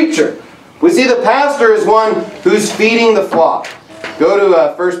just a preacher. We see the pastor is one who's feeding the flock. Go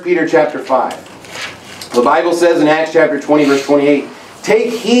to 1 Peter chapter 5. The Bible says in Acts chapter 20 verse 28, "Take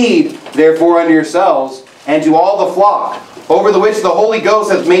heed therefore unto yourselves and to all the flock, over the which the Holy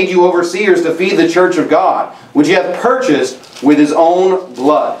Ghost hath made you overseers to feed the church of God, which he hath purchased with his own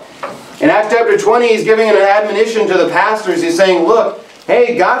blood." In Acts chapter 20, he's giving an admonition to the pastors. He's saying, look,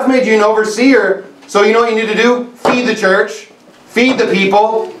 hey, God's made you an overseer, so you know what you need to do? Feed the church, feed the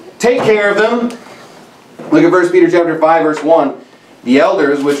people, take care of them. Look at 1 Peter chapter 5, verse 1. "The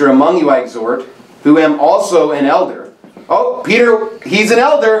elders which are among you I exhort, who am also an elder." Oh, Peter, he's an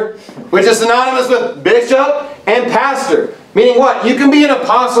elder, which is synonymous with bishop and pastor. Meaning what? You can be an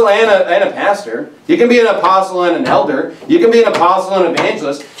apostle and a pastor. You can be an apostle and an elder. You can be an apostle and an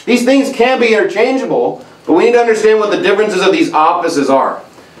evangelist. These things can be interchangeable, but we need to understand what the differences of these offices are.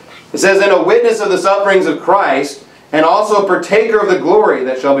 It says, "And a witness of the sufferings of Christ, and also a partaker of the glory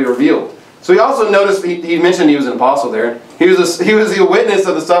that shall be revealed." So he also noticed, he mentioned he was an apostle there. He was the witness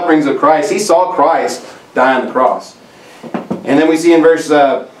of the sufferings of Christ. He saw Christ die on the cross. And then we see in verse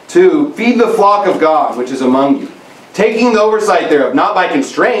 2, "Feed the flock of God, which is among you, taking the oversight thereof, not by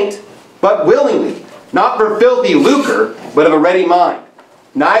constraint, but willingly, not for filthy lucre, but of a ready mind,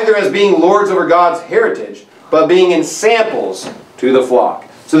 neither as being lords over God's heritage, but being in samples to the flock."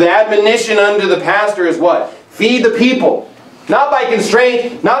 So the admonition unto the pastor is what? Feed the people. Not by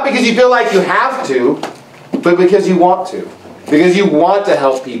constraint, not because you feel like you have to, but because you want to. Because you want to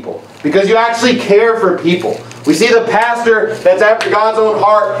help people. Because you actually care for people. We see the pastor that's after God's own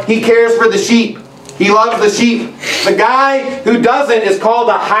heart. He cares for the sheep. He loves the sheep. The guy who doesn't is called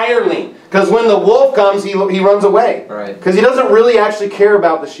a hireling. Because when the wolf comes, he runs away. Right. Because he doesn't really actually care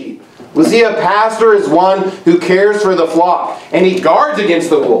about the sheep. We see a pastor is one who cares for the flock. And he guards against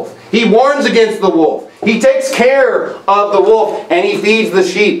the wolf. He warns against the wolf. He takes care of the wolf. And he feeds the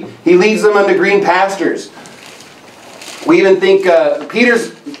sheep. He leads them unto green pastures. We even think,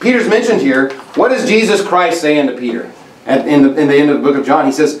 Peter's mentioned here. What does Jesus Christ say unto Peter? In the end of the book of John,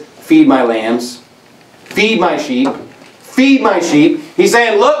 he says, "Feed my lambs. Feed my sheep. Feed my sheep." He's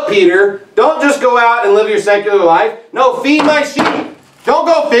saying, look, Peter, don't just go out and live your secular life. No, feed my sheep. Don't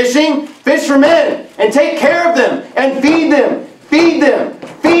go fishing. Fish for men. And take care of them. And feed them. Feed them.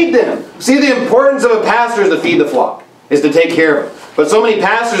 Feed them. See, the importance of a pastor is to feed the flock. Is to take care of them. But so many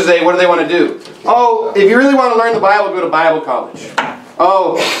pastors today, what do they want to do? Oh, if you really want to learn the Bible, go to Bible college.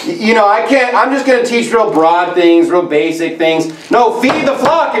 Oh, I'm just going to teach real broad things, real basic things. No, feed the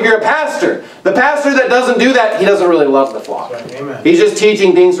flock if you're a pastor. The pastor that doesn't do that, he doesn't really love the flock. Amen. He's just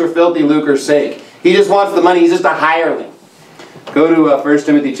teaching things for filthy lucre's sake. He just wants the money. He's just a hireling. Go to 1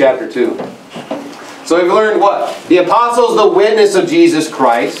 Timothy chapter 2. So we've learned what? The apostle is the witness of Jesus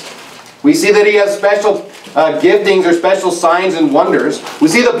Christ. We see that he has special giftings or special signs and wonders. We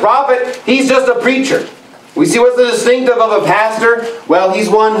see the prophet, he's just a preacher. We see what's the distinctive of a pastor? Well, he's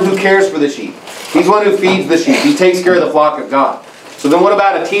one who cares for the sheep. He's one who feeds the sheep. He takes care of the flock of God. So then what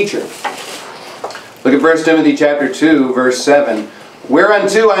about a teacher? Look at 1 Timothy chapter 2, verse 7.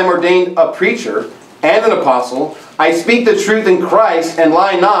 Whereunto I am ordained a preacher and an apostle. I speak the truth in Christ and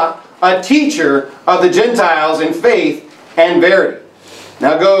lie not, a teacher of the Gentiles in faith and verity.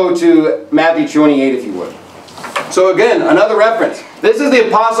 Now go to Matthew 28 if you would. So again, another reference. This is the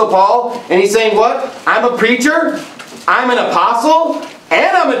Apostle Paul, and he's saying what? I'm a preacher, I'm an apostle,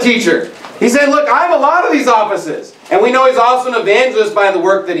 and I'm a teacher. He said, look, I have a lot of these offices. And we know he's also an evangelist by the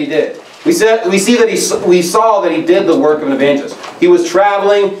work that he did. We saw that he did the work of an evangelist. He was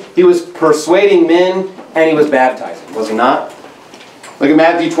traveling, he was persuading men, and he was baptizing. Was he not? Look at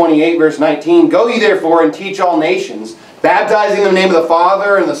Matthew 28, verse 19. Go ye therefore and teach all nations, baptizing them in the name of the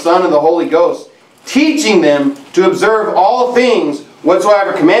Father and the Son and the Holy Ghost, teaching them to observe all things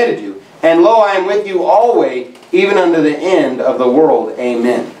whatsoever commanded you. And lo, I am with you always, even unto the end of the world.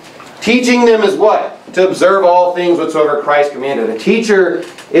 Amen. Teaching them is what? To observe all things whatsoever Christ commanded. A teacher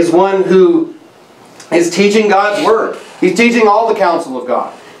is one who is teaching God's Word. He's teaching all the counsel of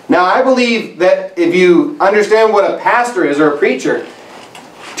God. Now, I believe that if you understand what a pastor is or a preacher,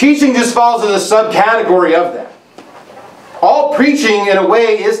 teaching just falls in the subcategory of that. All preaching, in a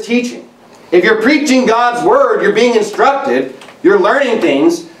way, is teaching. If you're preaching God's Word, you're being instructed, you're learning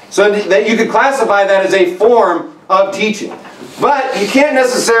things, so that you could classify that as a form of teaching. But you can't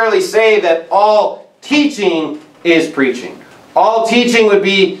necessarily say that all teaching is preaching. All teaching would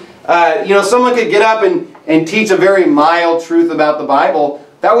be, someone could get up and teach a very mild truth about the Bible.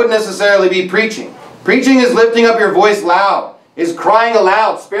 That wouldn't necessarily be preaching. Preaching is lifting up your voice loud, is crying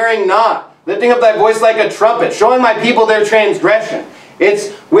aloud, sparing not, lifting up thy voice like a trumpet, showing my people their transgression.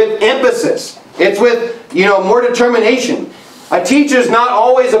 It's with emphasis. It's with, more determination. A teacher is not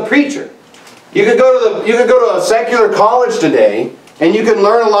always a preacher. You could go to a secular college today, and you can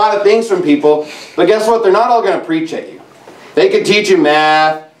learn a lot of things from people, but guess what? They're not all going to preach at you. They could teach you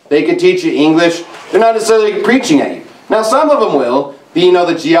math, they could teach you English. They're not necessarily preaching at you. Now, some of them will.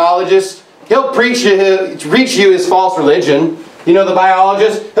 The geologist, he'll preach you his false religion. The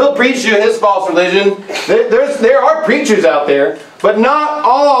biologist, he'll preach you his false religion. There are preachers out there, but not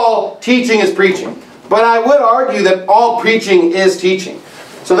all teaching is preaching. But I would argue that all preaching is teaching.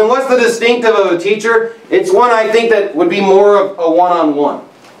 So then what's the distinctive of a teacher? It's one, I think, that would be more of a one-on-one.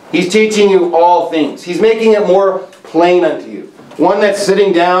 He's teaching you all things. He's making it more plain unto you. One that's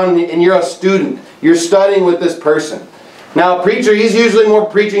sitting down and you're a student. You're studying with this person. Now a preacher, he's usually more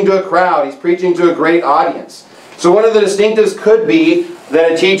preaching to a crowd. He's preaching to a great audience. So one of the distinctives could be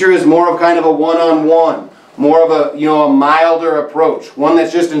that a teacher is more of kind of a one-on-one. More of a milder approach. One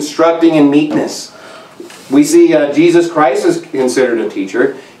that's just instructing in meekness. We see Jesus Christ is considered a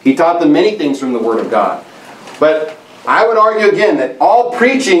teacher. He taught them many things from the Word of God. But I would argue again that all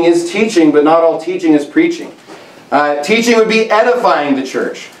preaching is teaching, but not all teaching is preaching. Teaching would be edifying the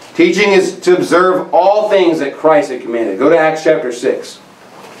church. Teaching is to observe all things that Christ had commanded. Go to Acts chapter 6.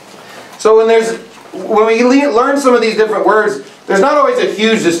 So when we learn some of these different words, there's not always a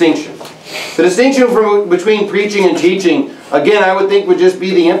huge distinction. The distinction between preaching and teaching, again, I would think would just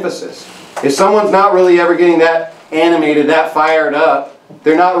be the emphasis. If someone's not really ever getting that animated, that fired up,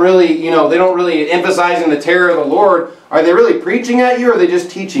 they're not really, they don't really emphasizing the terror of the Lord, are they really preaching at you or are they just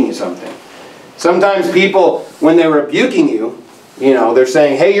teaching you something? Sometimes people, when they're rebuking you, they're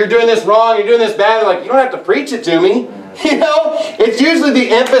saying, hey, you're doing this wrong, you're doing this bad. They're like, you don't have to preach it to me. It's usually the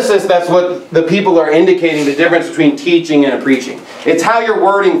emphasis that's what the people are indicating the difference between teaching and a preaching. It's how you're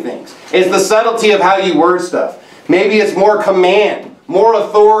wording things. It's the subtlety of how you word stuff. Maybe it's more command, more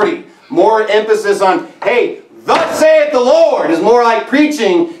authority, more emphasis on, hey, thus saith the Lord, is more like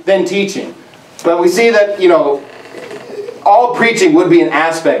preaching than teaching. But we see that, all preaching would be an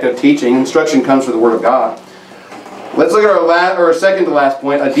aspect of teaching. Instruction comes from the Word of God. Let's look at our second to last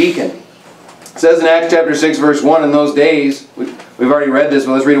point, a deacon. It says in Acts chapter 6, verse 1, in those days, we've already read this,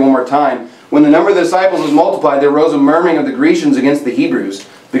 but let's read it one more time. When the number of the disciples was multiplied, there arose a murmuring of the Grecians against the Hebrews,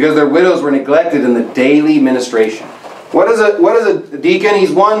 because their widows were neglected in the daily ministration. What is a deacon?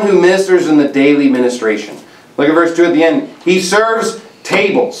 He's one who ministers in the daily ministration. Look at verse 2 at the end. He serves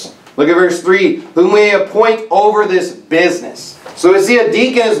tables. Look at verse 3. Whom we appoint over this business. So we see a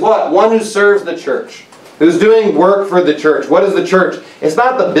deacon is what? One who serves the church. Who's doing work for the church. What is the church? It's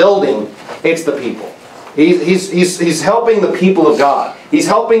not the building. It's the people. He's helping the people of God. He's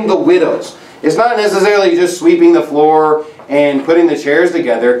helping the widows. It's not necessarily just sweeping the floor and putting the chairs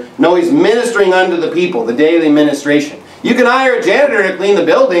together. No, he's ministering unto the people, the daily ministration. You can hire a janitor to clean the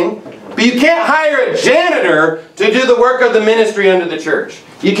building, but you can't hire a janitor to do the work of the ministry unto the church.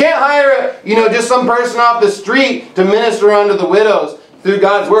 You can't hire just some person off the street to minister unto the widows through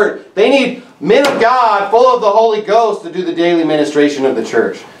God's Word. They need men of God, full of the Holy Ghost, to do the daily ministration of the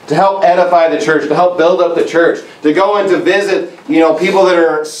church, to help edify the church, to help build up the church, to go and to visit, people that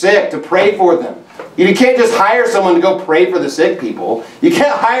are sick, to pray for them. You can't just hire someone to go pray for the sick people. You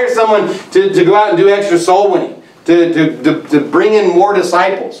can't hire someone to go out and do extra soul winning, to bring in more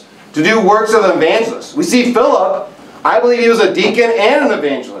disciples, to do works of an evangelist. We see Philip, I believe he was a deacon and an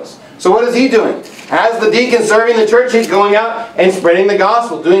evangelist. So what is he doing? As the deacon serving the church, he's going out and spreading the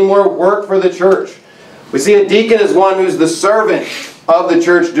gospel, doing more work for the church. We see a deacon as one who's the servant of the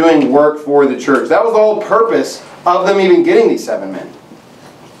church doing work for the church. That was the whole purpose of them even getting these 7 men.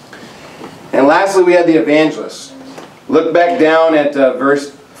 And lastly, we had the evangelist. Look back down at verse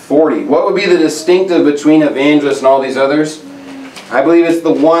 40. What would be the distinctive between evangelist and all these others? I believe it's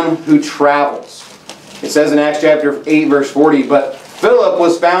the one who travels. It says in Acts chapter 8, verse 40, "But Philip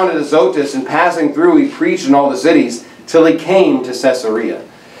was found at Azotus, and passing through he preached in all the cities, till he came to Caesarea."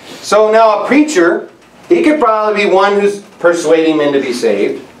 So now a preacher, he could probably be one who's persuading men to be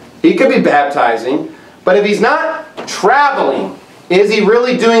saved. He could be baptizing. But if he's not traveling, is he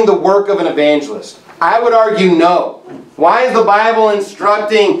really doing the work of an evangelist? I would argue no. Why is the Bible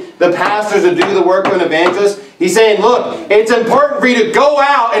instructing the pastors to do the work of an evangelist? He's saying, look, it's important for you to go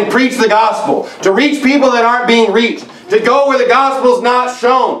out and preach the gospel, to reach people that aren't being reached, to go where the gospel is not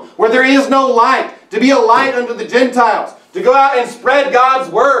shown, where there is no light, to be a light unto the Gentiles, to go out and spread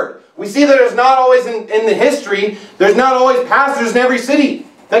God's word. We see that there's not always in the history, there's not always pastors in every city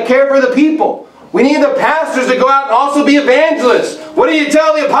that care for the people. We need the pastors to go out and also be evangelists. What did he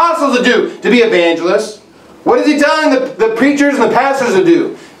tell the apostles to do? To be evangelists. What is he telling the preachers and the pastors to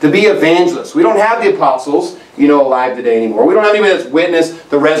do? To be evangelists. We don't have the apostles, alive today anymore. We don't have anybody that's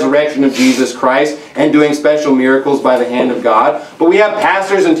witnessed the resurrection of Jesus Christ and doing special miracles by the hand of God. But we have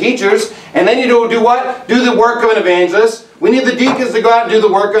pastors and teachers, and then you do what? Do the work of an evangelist. We need the deacons to go out and do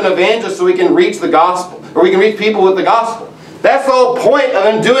the work of an evangelist so we can reach the gospel, or we can reach people with the gospel. That's the whole point of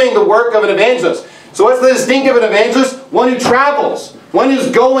them doing the work of an evangelist. So what's the distinctive of an evangelist? One who travels. One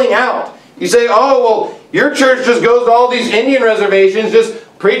who's going out. You say, oh, well, your church just goes to all these Indian reservations, just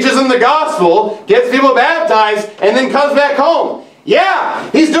preaches them the gospel, gets people baptized, and then comes back home. Yeah,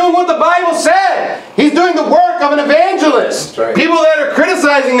 he's doing what the Bible said. He's doing the work of an evangelist. Right. People that are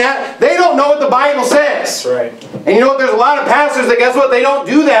criticizing that, they don't know what the Bible says. Right. And you know what? There's a lot of pastors that, guess what? They don't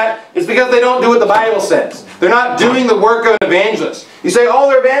do that. It's because they don't do what the Bible says. They're not doing the work of an evangelist. You say, oh,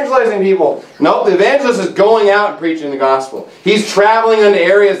 they're evangelizing people. No, the evangelist is going out and preaching the gospel. He's traveling into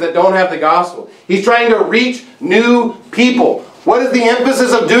areas that don't have the gospel. He's trying to reach new people. What is the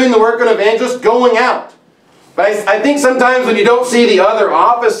emphasis of doing the work of an evangelist? Going out. But I think sometimes when you don't see the other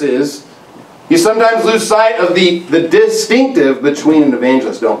offices, you sometimes lose sight of the distinctive between an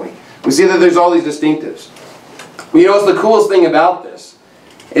evangelist, don't we? We see that there's all these distinctives. You know what's the coolest thing about this?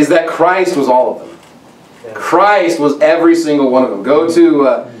 Is that Christ was all of them. Christ was every single one of them. Go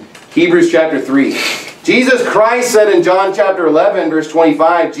to Hebrews chapter 3. Jesus Christ said in John chapter 11, verse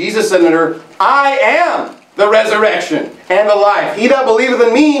 25, Jesus said unto her, I am the resurrection and the life. He that believeth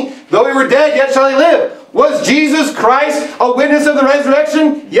in me, though he were dead, yet shall he live. Was Jesus Christ a witness of the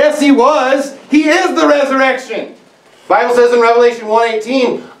resurrection? Yes, he was. He is the resurrection. The Bible says in Revelation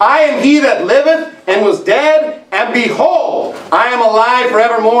 1:18, I am he that liveth and was dead, and behold, I am alive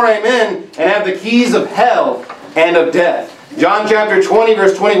forevermore, amen, and have the keys of hell and of death. John chapter 20,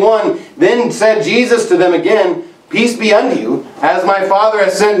 verse 21, then said Jesus to them again, peace be unto you, as my Father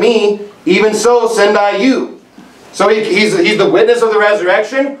has sent me, even so send I you. So he's the witness of the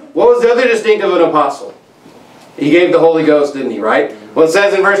resurrection. What was the other distinctive of an apostle? He gave the Holy Ghost, didn't he, right? Well, it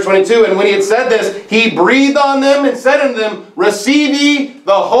says in verse 22, and when he had said this, he breathed on them and said unto them, receive ye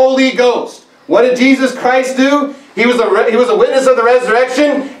the Holy Ghost. What did Jesus Christ do? He was a witness of the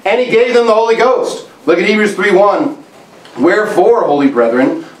resurrection, and he gave them the Holy Ghost. Look at Hebrews 3:1. Wherefore, holy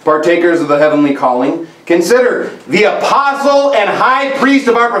brethren, partakers of the heavenly calling, consider the apostle and high priest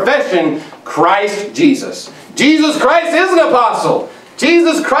of our profession, Christ Jesus. Jesus Christ is an apostle.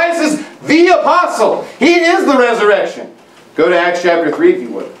 Jesus Christ is the apostle. He is the resurrection. Go to Acts chapter 3 if you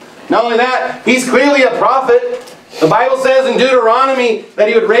would. Not only that, he's clearly a prophet. The Bible says in Deuteronomy that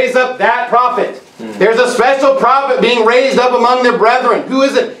he would raise up that prophet. There's a special prophet being raised up among their brethren. Who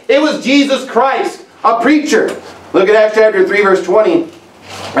is it? It was Jesus Christ, a preacher. Look at Acts chapter 3 verse 20.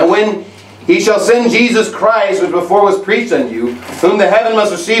 And when he shall send Jesus Christ, which before was preached unto you, whom the heaven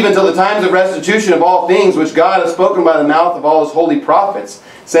must receive until the times of restitution of all things, which God has spoken by the mouth of all his holy prophets,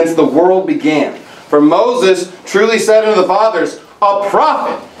 since the world began. For Moses truly said unto the fathers, a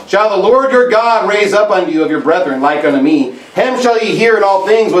prophet shall the Lord your God raise up unto you of your brethren, like unto me. Him shall ye hear in all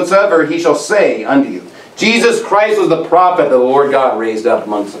things whatsoever he shall say unto you. Jesus Christ was the prophet that the Lord God raised up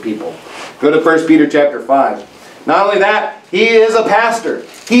amongst the people. Go to 1 Peter chapter 5. Not only that, he is a pastor.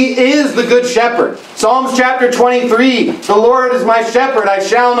 He is the good shepherd. Psalms chapter 23, the Lord is my shepherd, I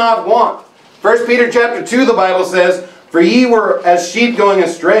shall not want. 1 Peter chapter 2, the Bible says, for ye were as sheep going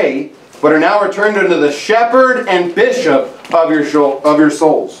astray, but are now returned unto the shepherd and bishop of your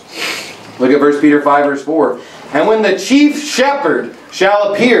souls. Look at 1 Peter 5 verse 4. And when the chief shepherd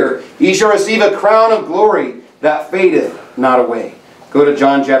shall appear, ye shall receive a crown of glory that fadeth not away. Go to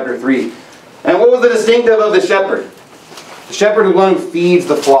John chapter 3. And what was the distinctive of the shepherd? The shepherd is one who feeds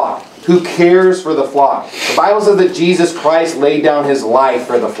the flock, who cares for the flock. The Bible says that Jesus Christ laid down his life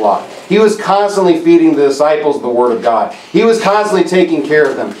for the flock. He was constantly feeding the disciples the Word of God. He was constantly taking care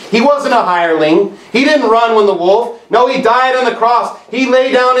of them. He wasn't a hireling. He didn't run when the wolf. No, he died on the cross. He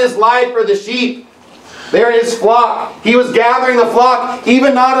laid down his life for the sheep. They're his flock. He was gathering the flock,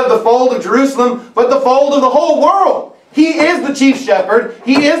 even not of the fold of Jerusalem, but the fold of the whole world. He is the chief shepherd.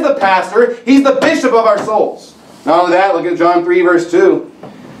 He is the pastor. He's the bishop of our souls. Not only that, look at John 3 verse 2.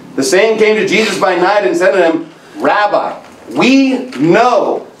 The same came to Jesus by night and said to him, Rabbi, we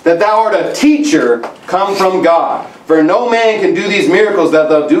know that thou art a teacher come from God. For no man can do these miracles that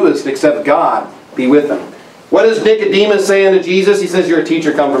thou doest except God be with him. What does Nicodemus say unto Jesus? He says, you're a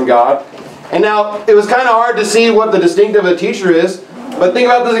teacher come from God. And now, it was kind of hard to see what the distinctive of a teacher is. But think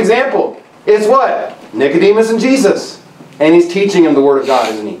about this example. It's what? Nicodemus and Jesus. And he's teaching him the Word of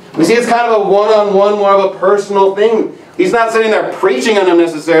God, isn't he? We see it's kind of a one-on-one, more of a personal thing. He's not sitting there preaching on him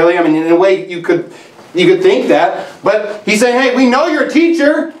necessarily. I mean, in a way, you could think that. But he's saying, hey, we know you're a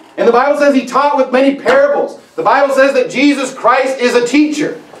teacher. And the Bible says he taught with many parables. The Bible says that Jesus Christ is a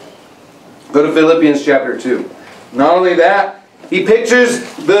teacher. Go to Philippians chapter 2. Not only that, he pictures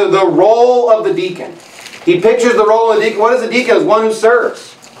the role of the deacon. He pictures the role of the deacon. What is a deacon? It's one who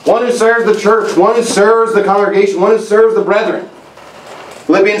serves. One who serves the church. One who serves the congregation. One who serves the brethren.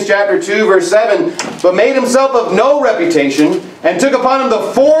 Philippians chapter 2 verse 7. But made himself of no reputation, and took upon him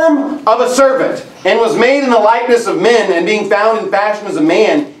the form of a servant, and was made in the likeness of men, and being found in fashion as a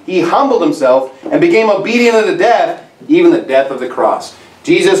man, he humbled himself, and became obedient unto death, even the death of the cross.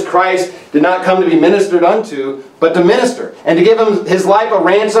 Jesus Christ did not come to be ministered unto, but to minister, and to give him his life a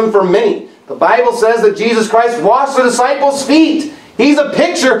ransom for many. The Bible says that Jesus Christ washed the disciples' feet. He's a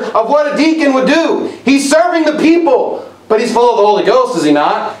picture of what a deacon would do. He's serving the people. But he's full of the Holy Ghost, is he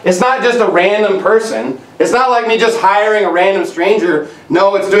not? It's not just a random person. It's not like me just hiring a random stranger.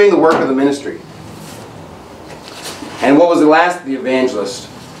 No, it's doing the work of the ministry. And what was the last? The evangelist.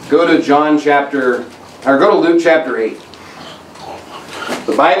 Go to Luke chapter 8.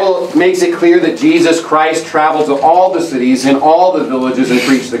 The Bible makes it clear that Jesus Christ traveled to all the cities and all the villages and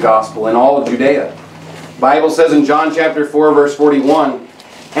preached the gospel in all of Judea. The Bible says in John chapter 4 verse 41,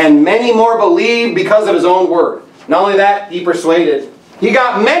 and many more believed because of his own word. Not only that, he persuaded. He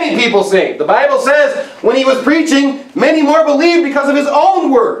got many people saved. The Bible says when he was preaching, many more believed because of his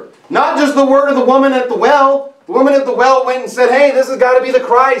own word. Not just the word of the woman at the well. The woman at the well went and said, hey, this has got to be the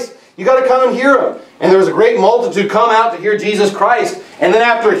Christ. You got to come and hear him. And there was a great multitude come out to hear Jesus Christ. And then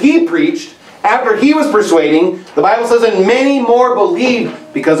after he preached, after he was persuading, the Bible says, and many more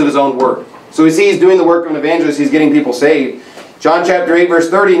believed because of his own word. So we see he's doing the work of an evangelist. He's getting people saved. John chapter 8 verse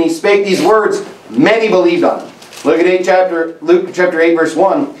 30, and he spake these words, many believed on him. Look at Luke chapter 8 verse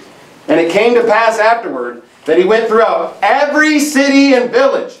 1. And it came to pass afterward that he went throughout every city and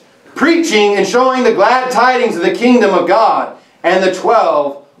village, preaching and showing the glad tidings of the kingdom of God. And the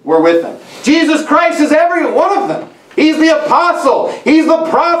 12 were with him. Jesus Christ is every one of them. He's the apostle. He's the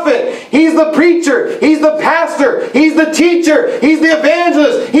prophet. He's the preacher. He's the pastor. He's the teacher. He's the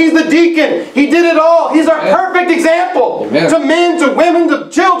evangelist. He's the deacon. He did it all. He's our perfect example. Amen. To men, to women, to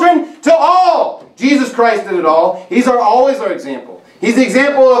children, to all. Jesus Christ did it all. He's always our example. He's the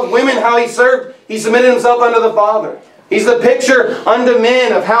example of women, how he served. He submitted himself unto the Father. He's the picture unto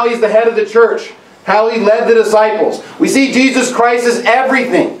men of how he's the head of the church. How he led the disciples. We see Jesus Christ is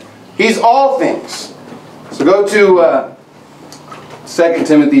everything. He's all things. So go to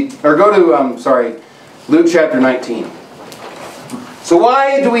Luke chapter 19. So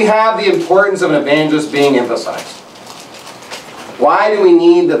why do we have the importance of an evangelist being emphasized? Why do we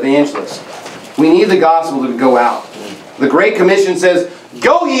need the evangelist? We need the gospel to go out. The Great Commission says,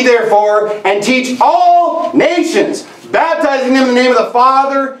 go ye therefore and teach all nations, baptizing them in the name of the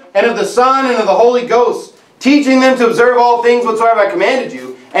Father and of the Son and of the Holy Ghost, teaching them to observe all things whatsoever I commanded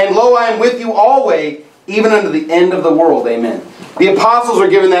you. And lo, I am with you always, even unto the end of the world. Amen. The apostles were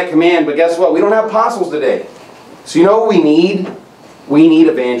given that command, but guess what? We don't have apostles today. So you know what we need? We need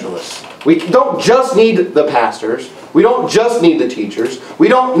evangelists. We don't just need the pastors. We don't just need the teachers. We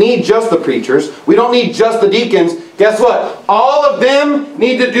don't need just the preachers. We don't need just the deacons. Guess what? All of them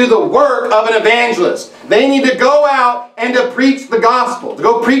need to do the work of an evangelist. They need to go out and to preach the gospel, to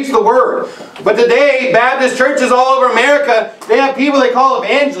go preach the word. But today, Baptist churches all over America, they have people they call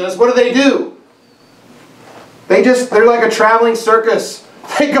evangelists. What do? They're like a traveling circus.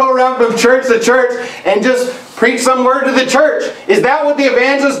 They go around from church to church and just preach some word to the church. Is that what the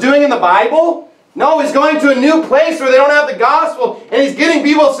evangelist is doing in the Bible? No, he's going to a new place where they don't have the gospel, and he's getting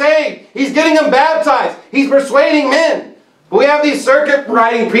people saved. He's getting them baptized. He's persuading men. But we have these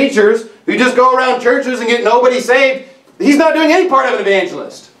circuit-riding preachers who just go around churches and get nobody saved. He's not doing any part of an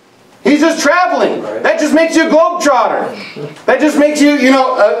evangelist. He's just traveling. That just makes you a globetrotter. That just makes you,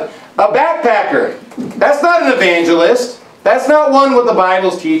 a backpacker. That's not an evangelist. That's not one what the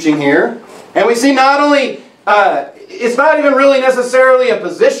Bible's teaching here. And we see not only, it's not even really necessarily a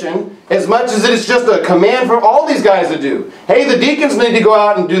position as much as it is just a command for all these guys to do. Hey, the deacons need to go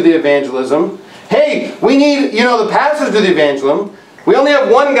out and do the evangelism. Hey, we need, the pastors to do the evangelism. We only have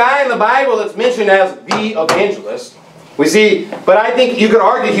one guy in the Bible that's mentioned as the evangelist. We see, but I think you could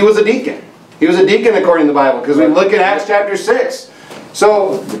argue he was a deacon. He was a deacon according to the Bible, because we look at Acts chapter 6.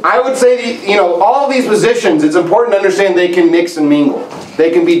 So I would say, all of these positions, it's important to understand they can mix and mingle.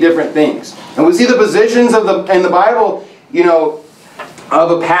 They can be different things. And we see the positions in the Bible, of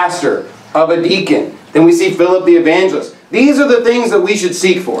a pastor, of a deacon. Then we see Philip the evangelist. These are the things that we should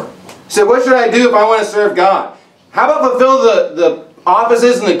seek for. So what should I do if I want to serve God? How about fulfill the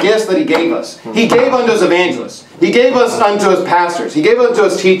offices and the gifts that He gave us? He gave unto His evangelists. He gave us unto His pastors. He gave unto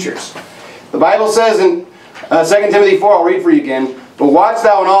His teachers. The Bible says in 2 Timothy 4, I'll read for you again, but watch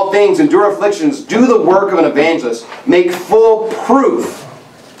thou in all things, endure afflictions, do the work of an evangelist, make full proof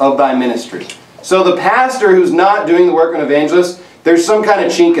of thy ministry. So the pastor who's not doing the work of an evangelist, there's some kind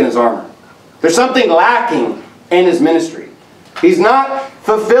of chink in his armor. There's something lacking in his ministry. He's not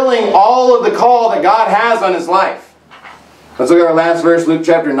fulfilling all of the call that God has on his life. Let's look at our last verse, Luke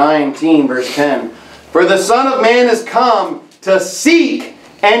chapter 19, verse 10. For the Son of Man is come to seek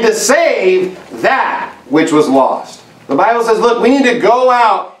and to save that which was lost. The Bible says, look, we need to go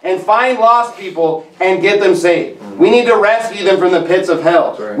out and find lost people and get them saved. We need to rescue them from the pits of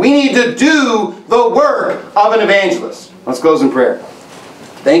hell. Right. We need to do the work of an evangelist. Let's close in prayer.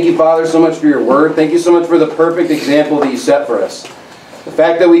 Thank you, Father, so much for your word. Thank you so much for the perfect example that you set for us. The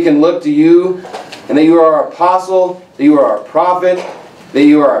fact that we can look to you and that you are our apostle, that you are our prophet, that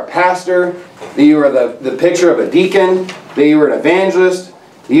you are our pastor, that you are the picture of a deacon, that you are an evangelist.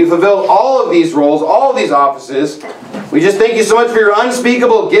 You fulfilled all of these roles, all of these offices. We just thank you so much for your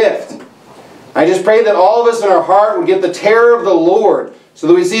unspeakable gift. I just pray that all of us in our heart would get the terror of the Lord, so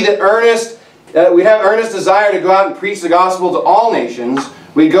that we see that we'd have earnest desire to go out and preach the gospel to all nations.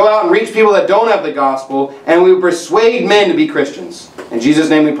 We'd go out and reach people that don't have the gospel, and we would persuade men to be Christians. In Jesus'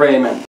 name we pray, amen.